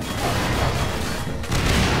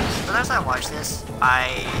 for those that watch this,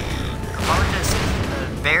 I apologize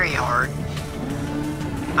very hard.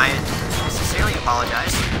 I sincerely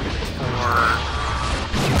apologize for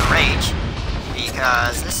the rage,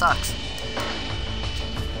 because this sucks.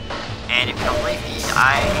 And if you don't believe me,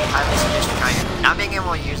 I highly suggest you try it. Not being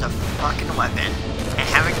able to use a fucking weapon, and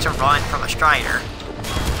having to run from a Strider,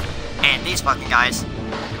 and these fucking guys,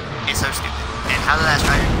 is so stupid. And how did that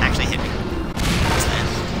Strider actually hit me?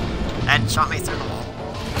 That shot me through the wall.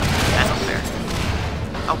 That's unfair.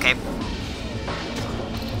 Okay.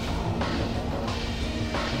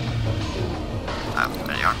 Oh,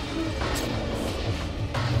 there you are.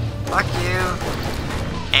 Fuck you.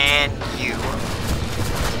 And you.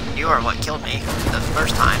 You are what killed me the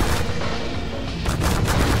first time.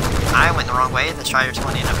 I went the wrong way, the Strider's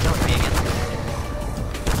going to end up killing me again.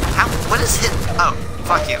 How? What is hit? Oh,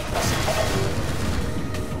 fuck you.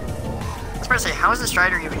 I was about to say, how is the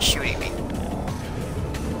Strider even shooting me?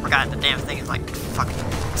 Forgot the damn thing is like fucking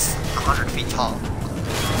 100 feet tall.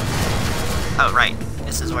 Oh, right.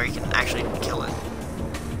 This is where you can actually kill it.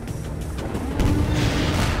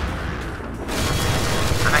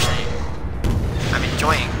 I'm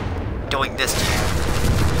enjoying doing this to you.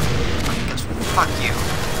 Because fuck you.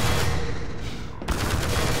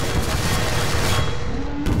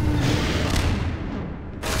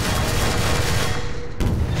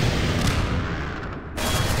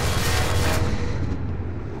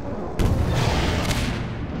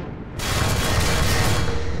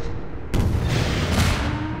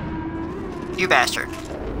 You bastard.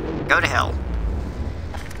 Go to hell.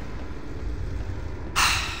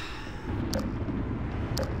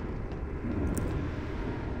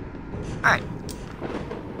 Alright.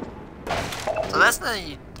 So that's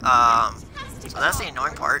the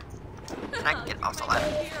annoying part. And I can get off the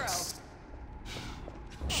ladder.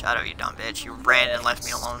 Shadow, you dumb bitch. You ran and left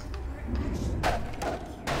me alone.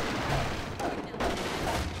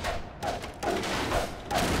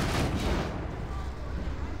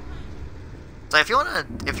 So if you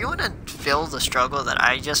wanna feel the struggle that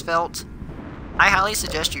I just felt, I highly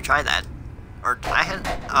suggest you try that. Or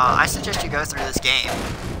I suggest you go through this game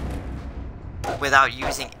without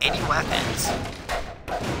using any weapons.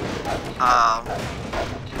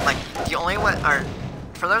 Like the only or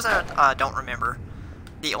for those that don't remember,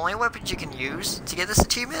 the only weapons you can use to get this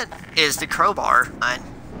achievement is the crowbar and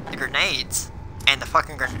the grenades and the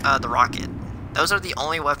fucking the rocket. Those are the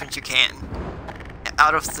only weapons you can.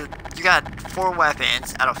 Out of the, you got 4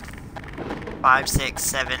 weapons out of 5, 6,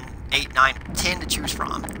 7, 8, 9, 10 to choose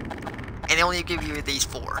from. And they only give you these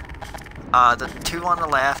 4. The 2 on the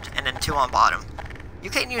left, and then 2 on bottom. You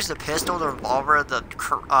can't use the pistol, the revolver, the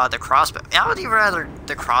crossbow. I would even rather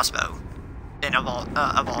the crossbow, than of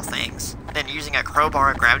all things, than using a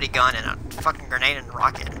crowbar, a gravity gun, and a fucking grenade and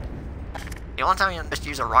rocket. The only time you just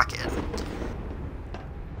use a rocket.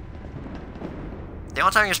 The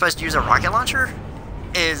only time you're supposed to use a rocket launcher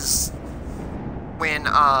is when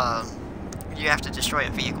you have to destroy a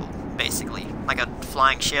vehicle, basically, like a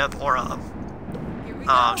flying ship or a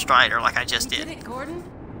strider, like I just did. Did it, Gordon?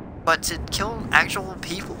 But to kill actual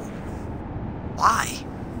people, why?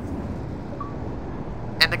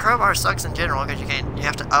 And the crowbar sucks in general because you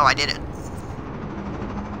have to. Oh, I did it.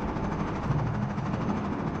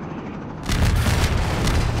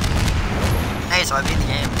 Hey, so I beat the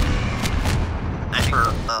game. As for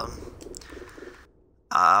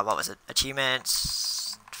what was it?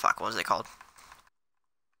 Achievements. Fuck, what was it called?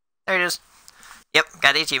 There it is. Yep,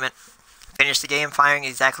 got the achievement. Finished the game firing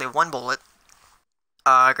exactly 1 bullet.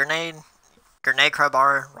 Grenade,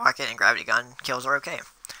 crowbar, rocket, and gravity gun. Kills are okay.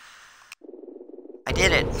 I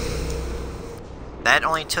did it. That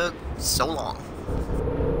only took so long.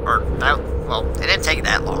 Or, well, it didn't take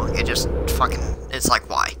that long. It just fucking, it's like,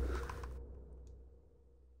 why?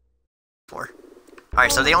 4.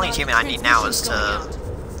 Alright, so the only achievement I need now is to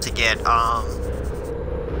get,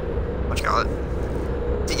 what you call it?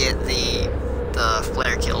 To get the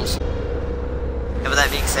flare kills. And with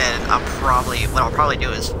that being said, what I'll probably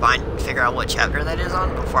do is figure out what chapter that is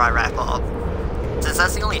on before I wrap up. Since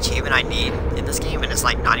that's the only achievement I need in this game, and it's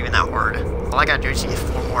like not even that hard. All I gotta do is get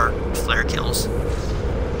 4 more flare kills.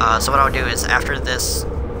 So what I'll do is after this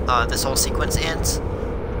whole sequence ends,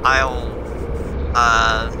 I'll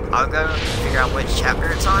go figure out which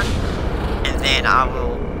chapter it's on, and then I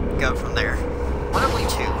will go from there. Probably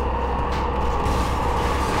 2.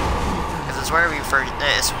 It's where it's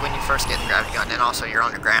when you first get the gravity gun, and also you're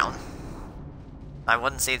underground. I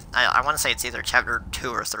want to say it's either chapter 2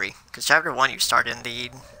 or 3, because chapter 1 you start in the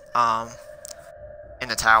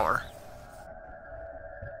tower,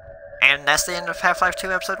 and that's the end of Half-Life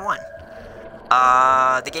 2 Episode 1.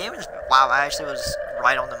 The game is wow. I actually was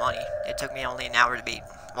right on the money. It took me only an hour to beat.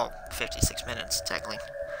 Well, 56 minutes technically.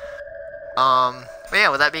 But yeah,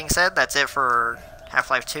 with that being said, that's it for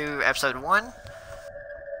Half-Life 2 Episode 1.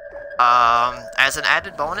 As an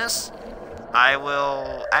added bonus, I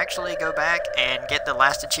will actually go back and get the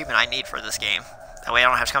last achievement I need for this game. That way I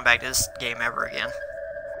don't have to come back to this game ever again.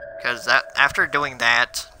 Because after doing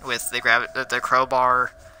that, with the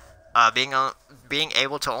crowbar, being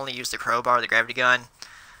able to only use the crowbar, the gravity gun,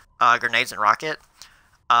 grenades, and rocket,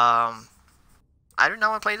 I do not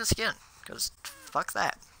want to play this again. Because fuck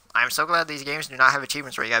that. I'm so glad these games do not have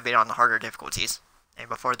achievements where you gotta beat on the harder difficulties. And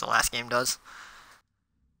before the last game does.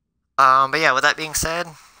 But yeah, with that being said,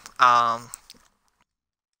 I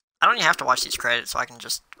don't even have to watch these credits, so I can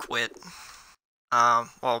just quit.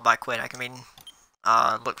 Well, by quit, I can mean,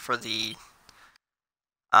 look for the,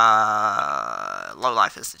 Low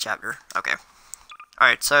Life is the chapter. Okay.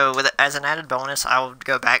 Alright, so as an added bonus, I will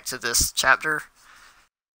go back to this chapter,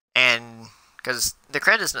 and, because the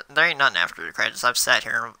credits, there ain't nothing after the credits. I've sat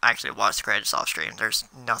here and actually watched the credits off stream. There's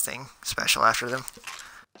nothing special after them.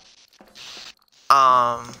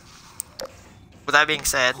 With that being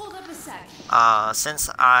said, since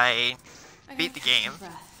I beat the game,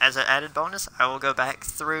 as an added bonus, I will go back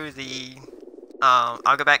through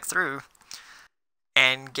I'll go back through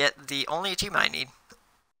and get the only achievement I need.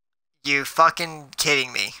 You fucking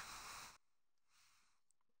kidding me?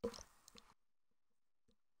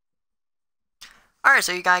 Alright,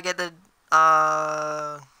 so you gotta get the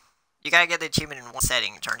achievement in one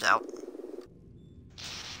setting, it turns out.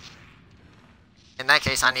 In that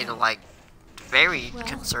case, I need to, like, very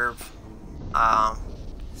conserve,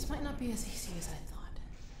 This might not be as easy as I thought.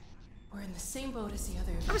 We're in the same boat as the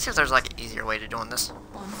others. let me see if there's, like, an easier way to doing this.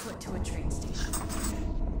 On foot to a train station.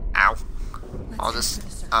 Ow. I'll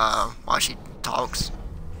just, while she talks.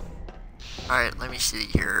 Alright, let me see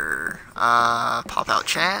here. Pop out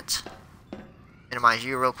chat. Minimize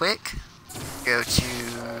you real quick. Go to...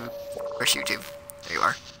 where's YouTube? There you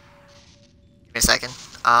are. Give me a second.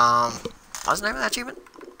 What's the name of that achievement?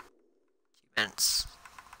 Achievements.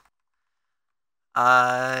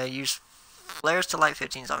 Use flares to light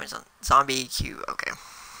 15 zombies on zombie queue. Okay.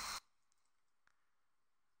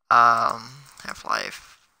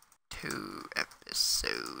 Half-Life 2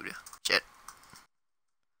 episode. Shit.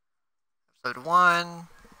 Episode 1.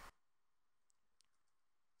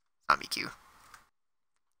 Zombie queue.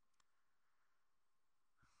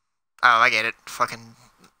 Oh, I get it. Fucking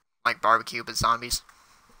like barbecue, but zombies.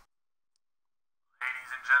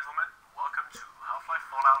 Ladies and gentlemen,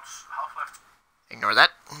 Ignore that.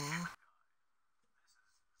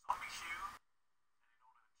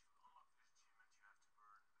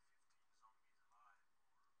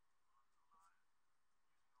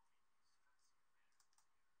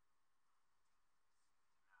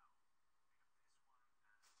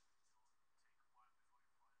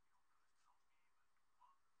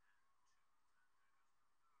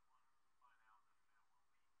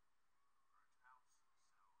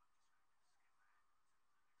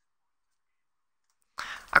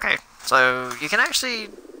 Okay, so you can actually,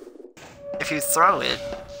 if you throw it,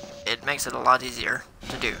 it makes it a lot easier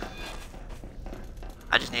to do.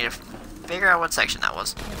 I just need to figure out what section that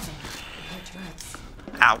was.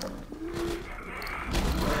 Ow.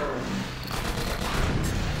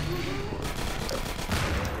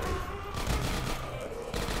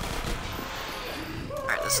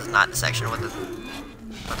 Alright, this is not the section with the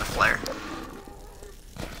flare.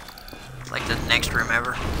 It's like the next room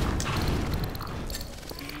ever.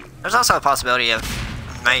 There's also a possibility of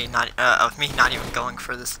me not even going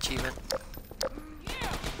for this achievement.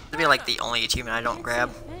 It'd be like the only achievement I don't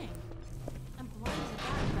grab. I'm blind as a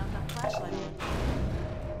bat about that flashlight one.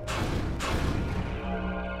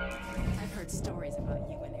 I've heard stories about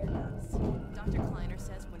you and Airguns. Dr. Kleiner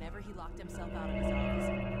says whenever he locked himself out of his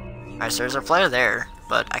office. Alright, so there's a flare there,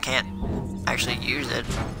 but I can't actually use it.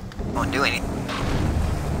 It won't do anything.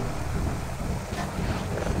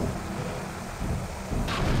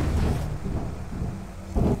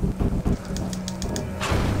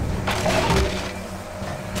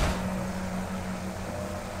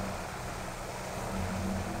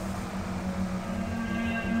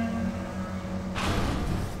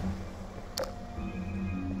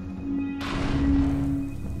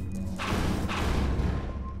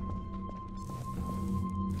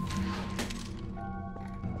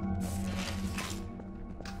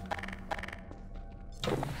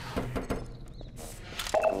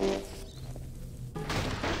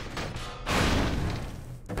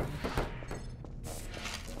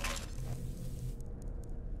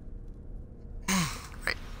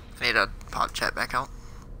 I need to pop chat back out,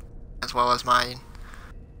 as well as my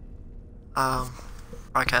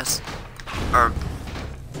broadcast or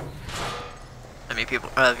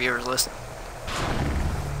viewers list.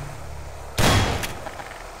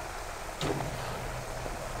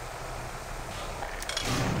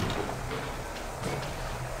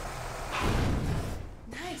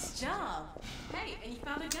 Nice job. Hey, and you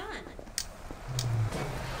found a gun.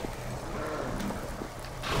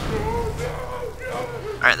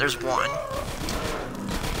 Alright, there's one.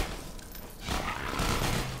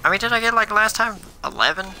 How many did I get like last time?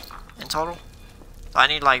 11 in total? So I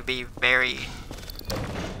need to like be very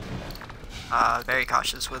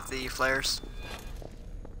cautious with the flares.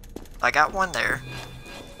 I got one there.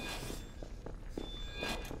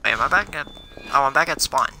 Wait, am I back at... Oh, I'm back at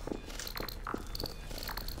spawn.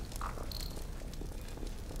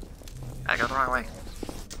 I go the wrong way.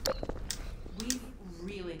 We've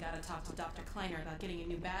really got to talk to Dr. Kleiner about getting a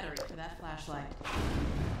new battery for that flashlight.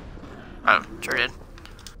 Oh, sure did.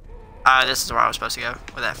 This is where I was supposed to go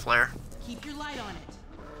with that flare. Keep your light on it.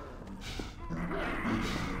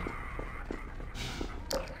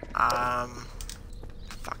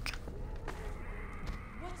 Fuck.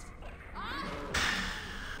 What's... Ah!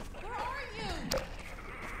 Where are you?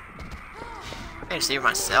 I can't see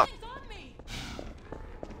myself. It's on me.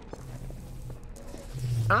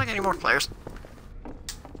 I don't like any more flares.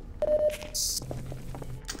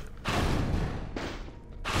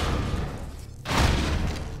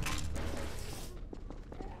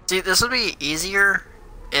 See, this would be easier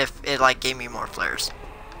if it like gave me more flares.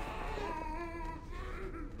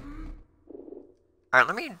 Alright,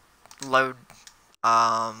 let me load,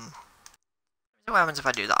 what happens if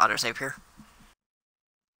I do the autosave here?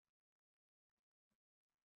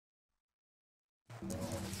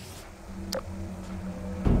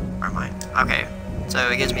 Where am I? Okay, so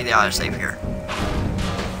it gives me the autosave here.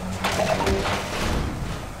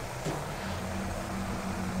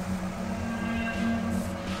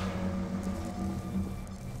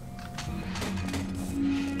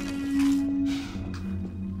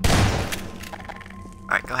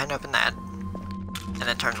 Alright, go ahead and open that, and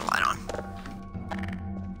then turn the light on.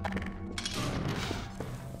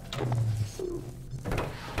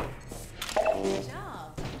 Good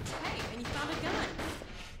job. Hey, and you found a gun.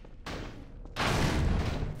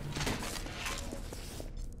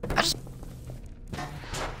 I just...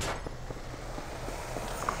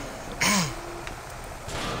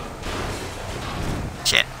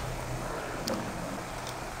 Shit.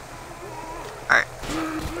 Alright.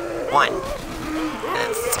 1. And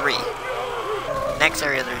then 3. Next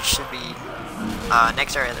area there should be...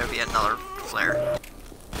 next area there'll be another flare.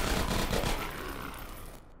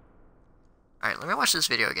 Alright, let me watch this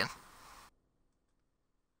video again.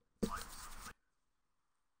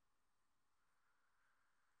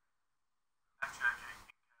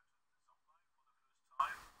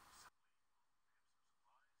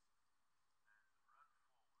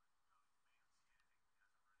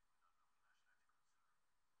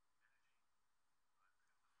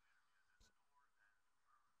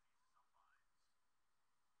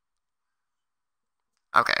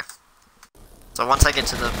 Okay. So once I get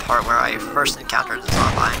to the part where I first encountered the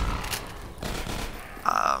Zombine,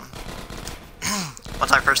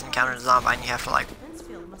 once I first encountered the Zombine, you have to like...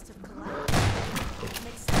 Mansfield must have collapsed. It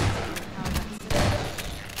makes sense given how it got started.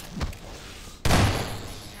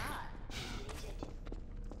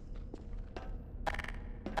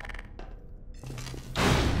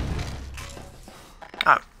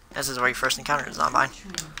 Oh, this is where you first encountered the Zombine.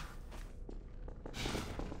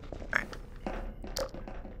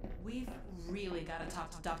 We've really got to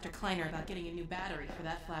talk to Dr. Kleiner about getting a new battery for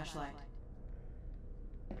that flashlight.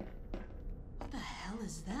 What the hell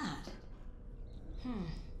is that?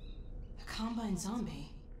 A Combine zombie.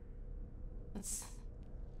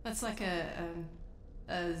 That's like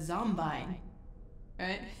a zombine,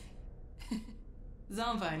 right?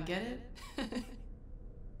 Zombine, get it?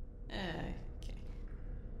 Okay.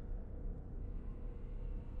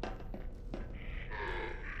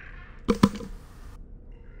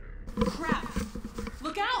 Crap!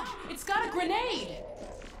 Look out! It's got a grenade!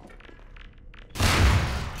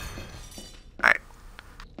 Alright.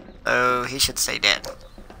 Oh, he should stay dead.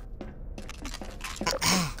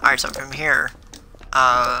 Alright, so from here,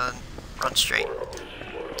 run straight.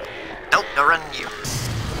 Nope, no running you.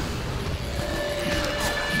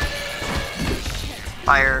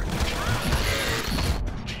 Fire.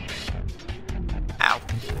 Ow.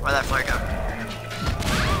 Where'd that flare go?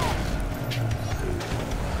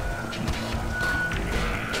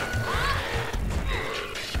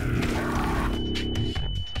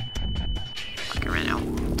 Right now.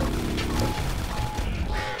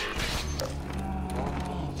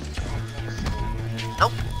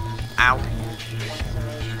 Nope. Ow.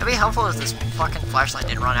 It'd be helpful if this fucking flashlight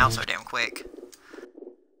didn't run out so damn quick.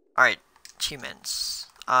 Alright, achievements.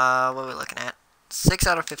 What are we looking at? 6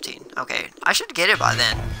 out of 15. Okay, I should get it by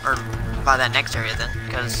then. Or by that next area then,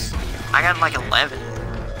 because I got like 11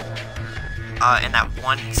 in that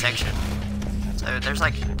one section. So there's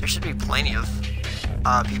like, there should be plenty of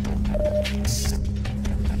people.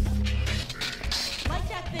 Light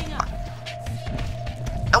that thing up.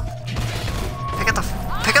 Nope. Pick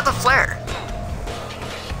up the flare.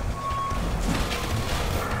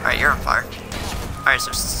 Alright, you're on fire. Alright,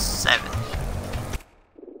 so 7.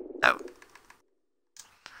 Oh.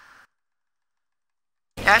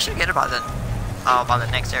 Yeah, I should get it by then. By the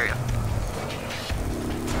next area.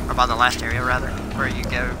 Or by the last area, rather. Where you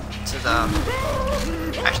go to the...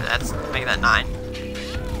 Actually, that's... Make that 9.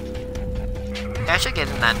 Yeah, I should get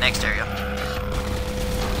in that next area.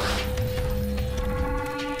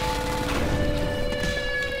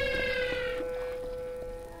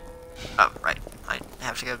 Oh, right. I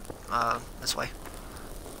have to go, this way.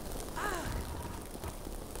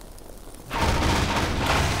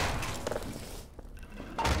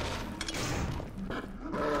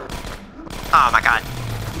 Oh my god.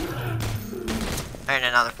 There ain't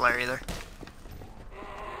another flare either.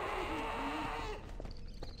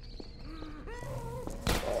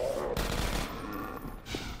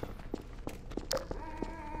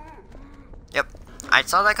 Yep, I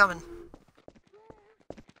saw that coming.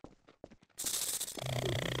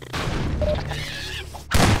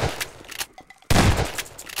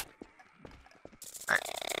 Alright,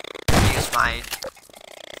 use my,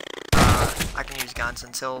 I can use guns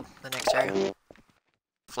until the next area.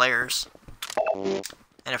 Flares.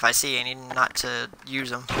 And if I see any, not to use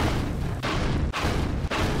them.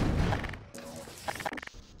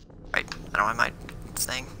 Right, I don't have my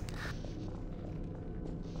thing.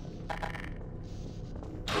 You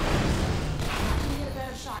get a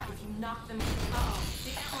better shot if you knock them. Uh-oh,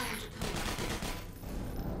 the clones are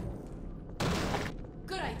coming.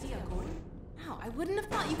 Good idea, Gordon. Wow, I wouldn't have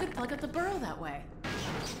thought you could plug up the burrow that way. I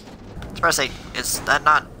was about to say, is that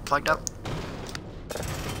not plugged up?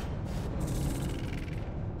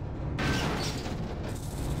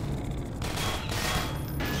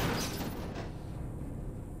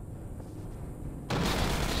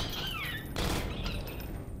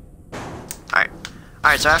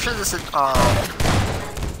 Alright, so after this,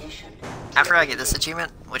 after I get this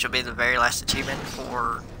achievement, which will be the very last achievement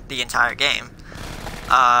for the entire game,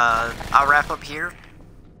 I'll wrap up here,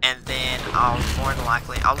 and then I'll more than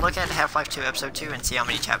likely, I'll look at Half-Life 2 Episode 2 and see how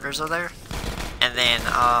many chapters are there, and then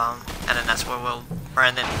that's where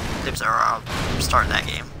and then Dibs or I'll start that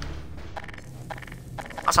game.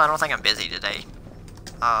 Also, I don't think I'm busy today.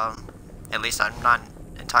 At least I'm not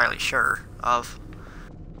entirely sure of.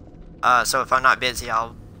 So if I'm not busy,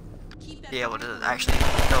 I'll be able to actually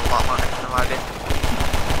go a lot longer than what I've been.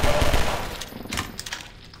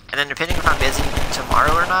 And then depending if I'm busy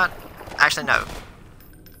tomorrow or not, actually no.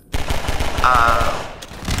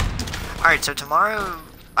 Alright, so tomorrow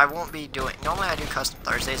I won't be doing, normally I do custom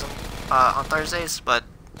Thursdays on Thursdays, but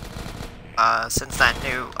since that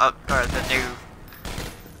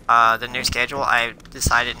the new schedule, I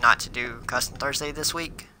decided not to do custom Thursday this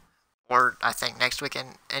week, or I think next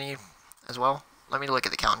weekend any as well. Let me look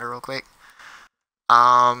at the calendar real quick.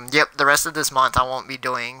 Yep, the rest of this month I won't be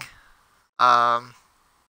doing.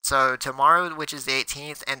 So tomorrow, which is the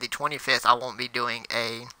 18th, and the 25th, I won't be doing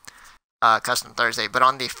a custom Thursday. But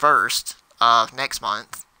on the 1st of next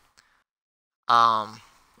month, on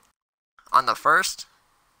the 1st,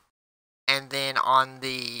 and then on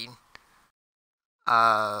the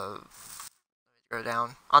go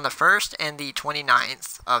down on the 1st and the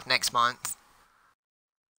 29th of next month,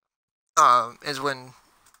 is when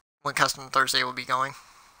custom Thursday will be going.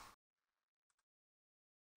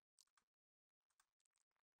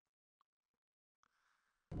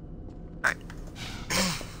 Alright.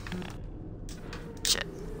 Shit.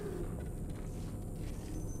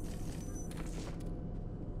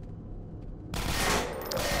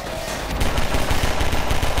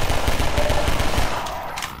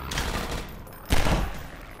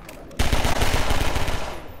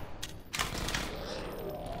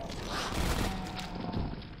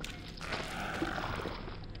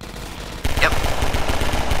 Yep.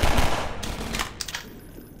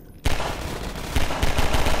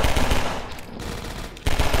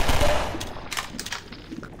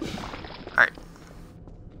 Alright.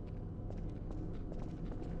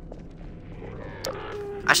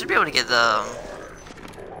 I should be able to get the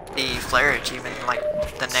flare achievement in like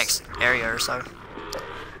the next area or so.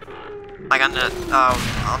 Like on the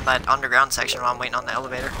on that underground section while I'm waiting on the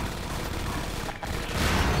elevator.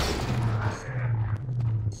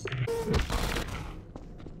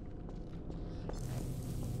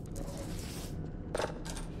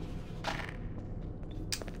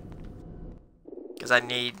 Because I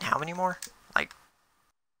need how many more? Like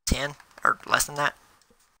 10 or less than that?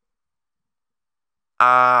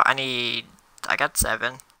 I got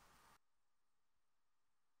 7.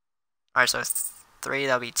 Alright, so 3,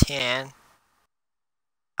 that'll be 10.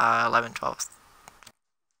 11, 12.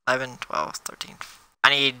 11, 12, 13. I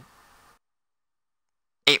need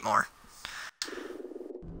 8 more.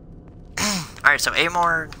 Alright, so 8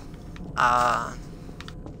 more,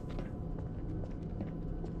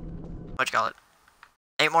 what you call it?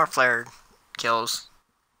 8 more flare kills,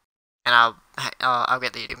 and I'll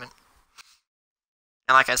get the achievement.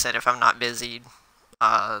 And like I said, if I'm not busy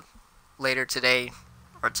later today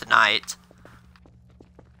or tonight,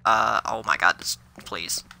 oh my god, just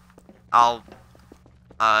please, I'll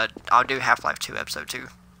do Half-Life 2 episode 2,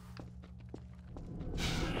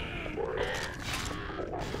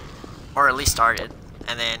 or at least start it,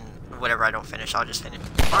 and then whatever I don't finish, I'll just finish.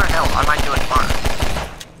 Or hell, I might do it tomorrow.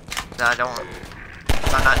 I don't.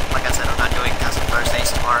 I'm not, like I said, I'm not doing custom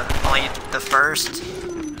Thursdays tomorrow. Only the first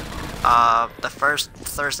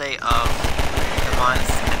Thursday of the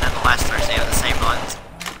month, and then the last Thursday of the same month.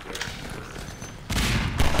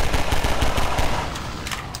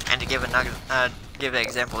 And to give give an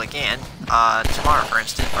example again, tomorrow, for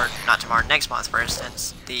instance, or not tomorrow, next month, for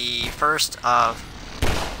instance, the 1st of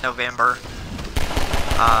November,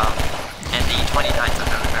 and the 29th of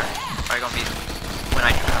November are going to be when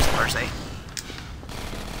I do custom Thursday.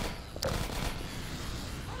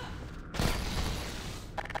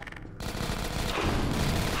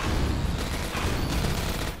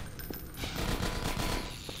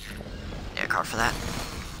 Car for that.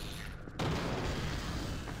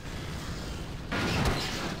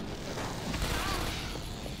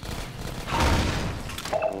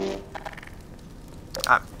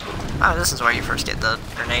 Oh, this is where you first get the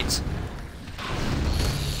grenades.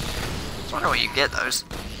 I wonder where you get those.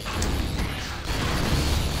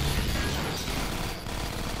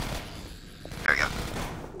 There we go.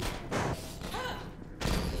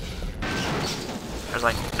 There's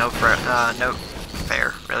like no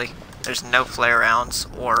fair, really. There's no flare rounds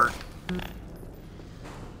or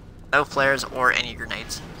no flares or any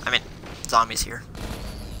grenades. I mean, zombies here.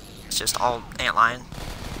 It's just all antlion.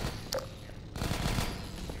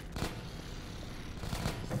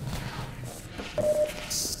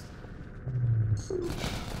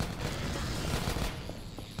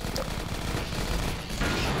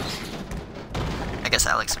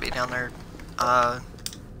 Alex will be down there,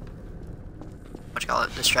 what you call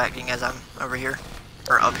it, distracting as I'm over here,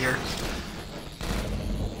 or up here.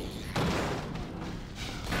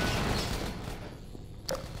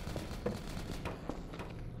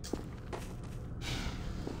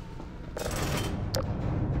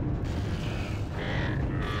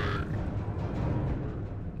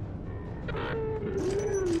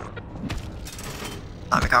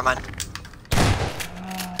 Tommy Carmine.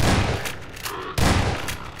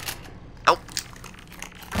 Nope.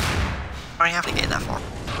 I don't even have to get that far.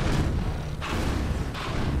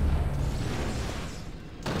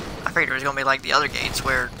 I figured it was gonna be like the other gates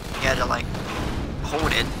where you had to like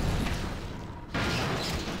hold it.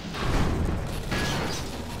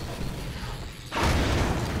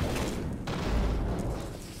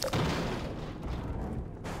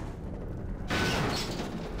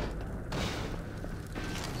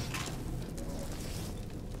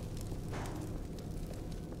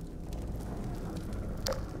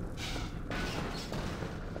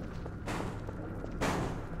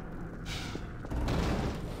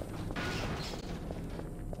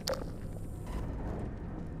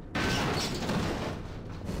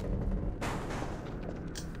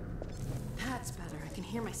 That's better. I can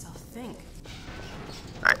hear myself think.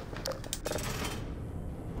 Alright.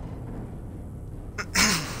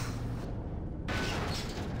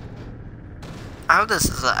 I hope this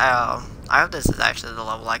is I hope this is actually the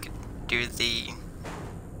level I could do the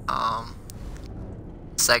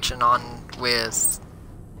section on with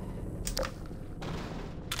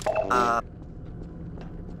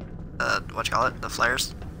what you call it, the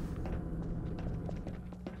flares,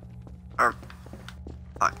 or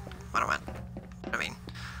fuck, what am I mean,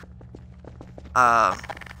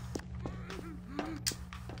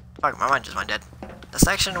 fuck, my mind just went dead. The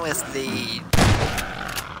section with the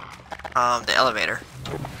elevator,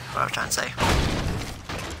 what I was trying to say.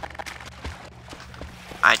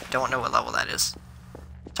 I don't know what level that is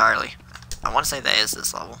entirely. I want to say that is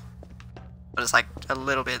this level, but it's like a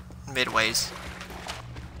little bit midways.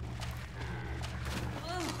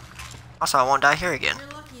 Also, I won't die here again.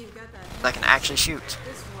 You're lucky you got that. I can actually shoot.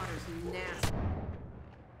 This water's nasty.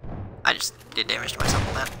 I just did damage to myself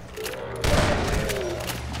on that.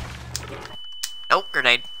 Nope,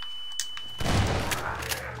 grenade.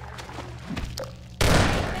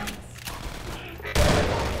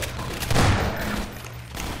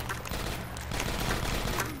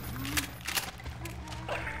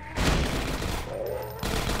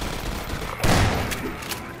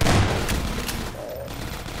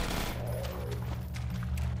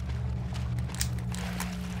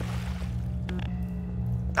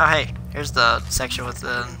 Oh hey, here's the section with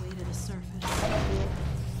the... Way to the surface.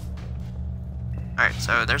 Alright,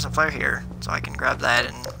 so there's a flare here, so I can grab that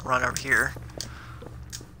and run over here.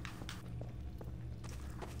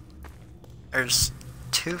 There's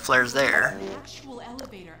 2 flares there, An actual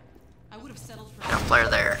elevator. I would have settled for and a flare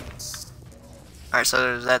there. Alright,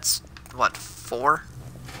 so that's, what, 4?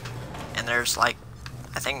 And there's like,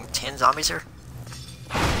 I think 10 zombies here?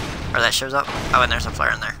 Or that shows up? Oh, and there's a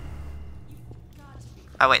flare in there.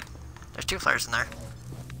 Oh wait, there's 2 flares in there.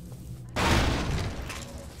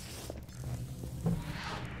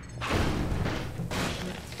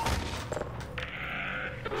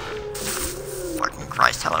 Fucking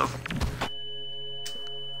Christ, hello.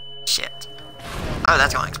 Shit. Oh,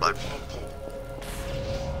 that's gonna explode.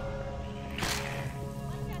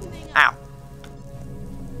 Ow.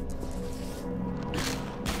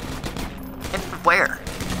 And where?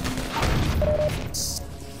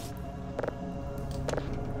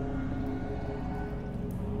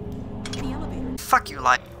 the elevator. Fuck you,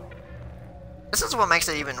 like. This is what makes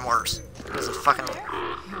it even worse. This is fucking.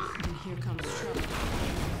 And here comes trouble.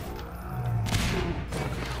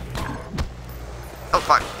 Oh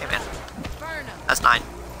fuck, hey man. Burn 'em. That's 9.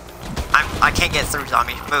 I can't get through,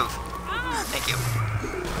 zombie. Move. Thank you.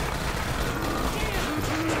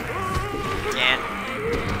 Again.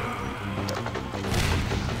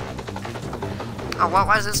 Oh,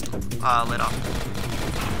 why is this lit off?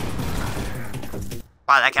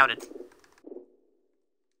 Wow, that counted.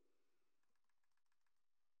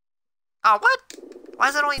 Oh, what? Why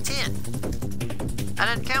is that only 10?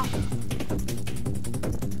 That didn't count.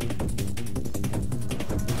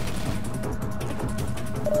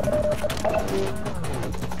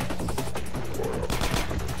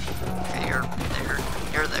 Okay, you're there.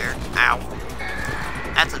 You're there. Ow.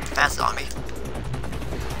 That's a fast zombie.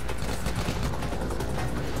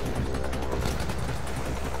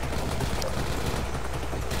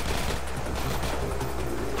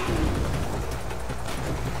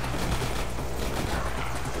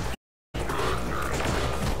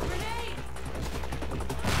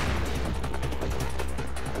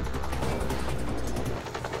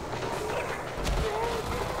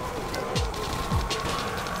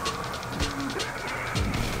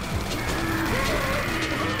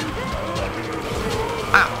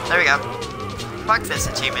 unlocked this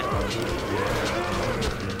achievement.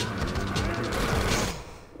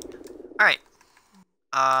 Alright.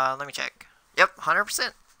 Let me check. Yep, 100%.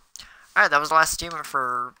 Alright, that was the last achievement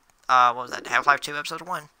for, what was that? Half-Life 2 Episode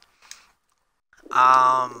 1.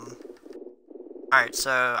 Alright,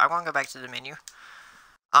 so I want to go back to the menu.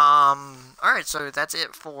 Alright, so that's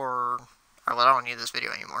it for... Alright, well, I don't need this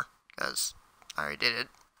video anymore, because I already did it.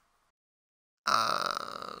 Go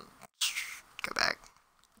back.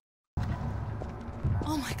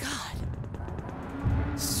 Oh my god.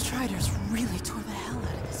 Striders really tore the hell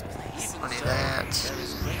out of this place. Don't need that.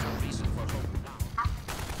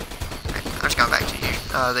 Alright, I'm just going back to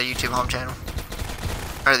the YouTube home channel.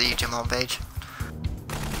 Or the YouTube home page.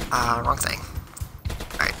 Wrong thing.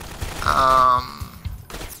 Alright.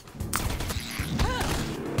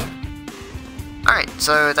 Alright,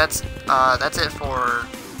 so that's it for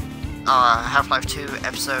Half-Life 2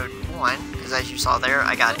 Episode 1, because as you saw there,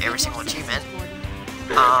 I got every single achievement.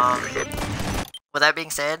 With that being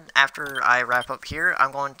said, after I wrap up here,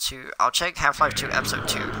 I'll check Half-Life 2 Episode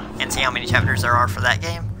 2, and see how many chapters there are for that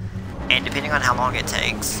game, and depending on how long it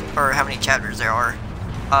takes, or how many chapters there are,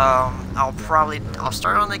 I'll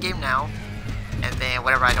start on the game now, and then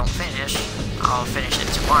whatever I don't finish, I'll finish it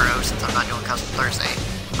tomorrow, since I'm not doing Custom Thursday.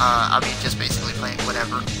 I'll be just basically playing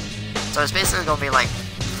whatever. So it's basically going to be like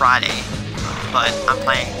Friday, but I'm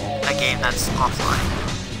playing a game that's offline,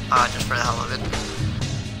 just for the hell of it,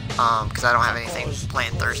 because I don't have anything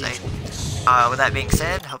playing Thursday. With that being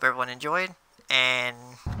said, hope everyone enjoyed, and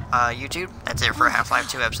YouTube, that's it for Half-Life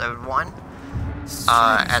 2 Episode 1.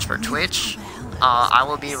 As for Twitch, I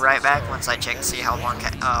will be right back once I check to see how long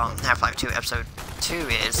Half-Life 2 Episode 2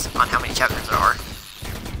 is, on how many chapters there are.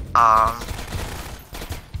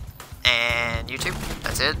 And YouTube,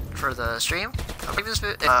 that's it for the stream.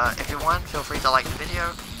 If you want, feel free to like the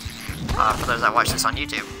video. For those that watch this on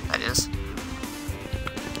YouTube, that is.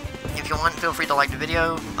 If you want, feel free to like the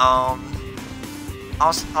video.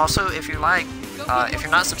 Also, if you like, if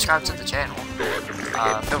you're not subscribed to the channel,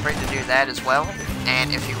 feel free to do that as well.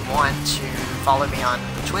 And if you want to follow me on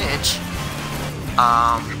Twitch,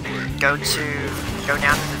 go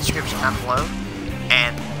down in the description down below,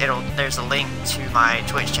 and there's a link to my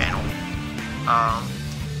Twitch channel.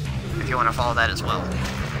 If you want to follow that as well.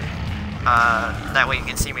 That way you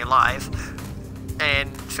can see me live,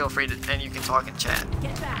 and feel free to, and you can talk and chat.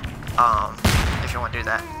 If you want to do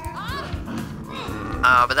that.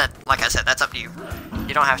 But that, like I said, that's up to you.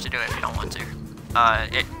 You don't have to do it if you don't want to.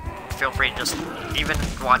 Feel free, just, even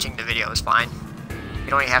watching the video is fine. You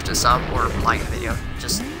don't even have to sub or like the video.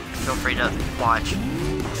 Just feel free to watch.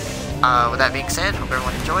 With that being said, hope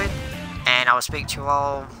everyone enjoyed, and I will speak to you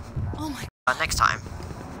all next time.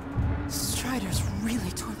 Striders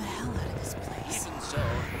really tore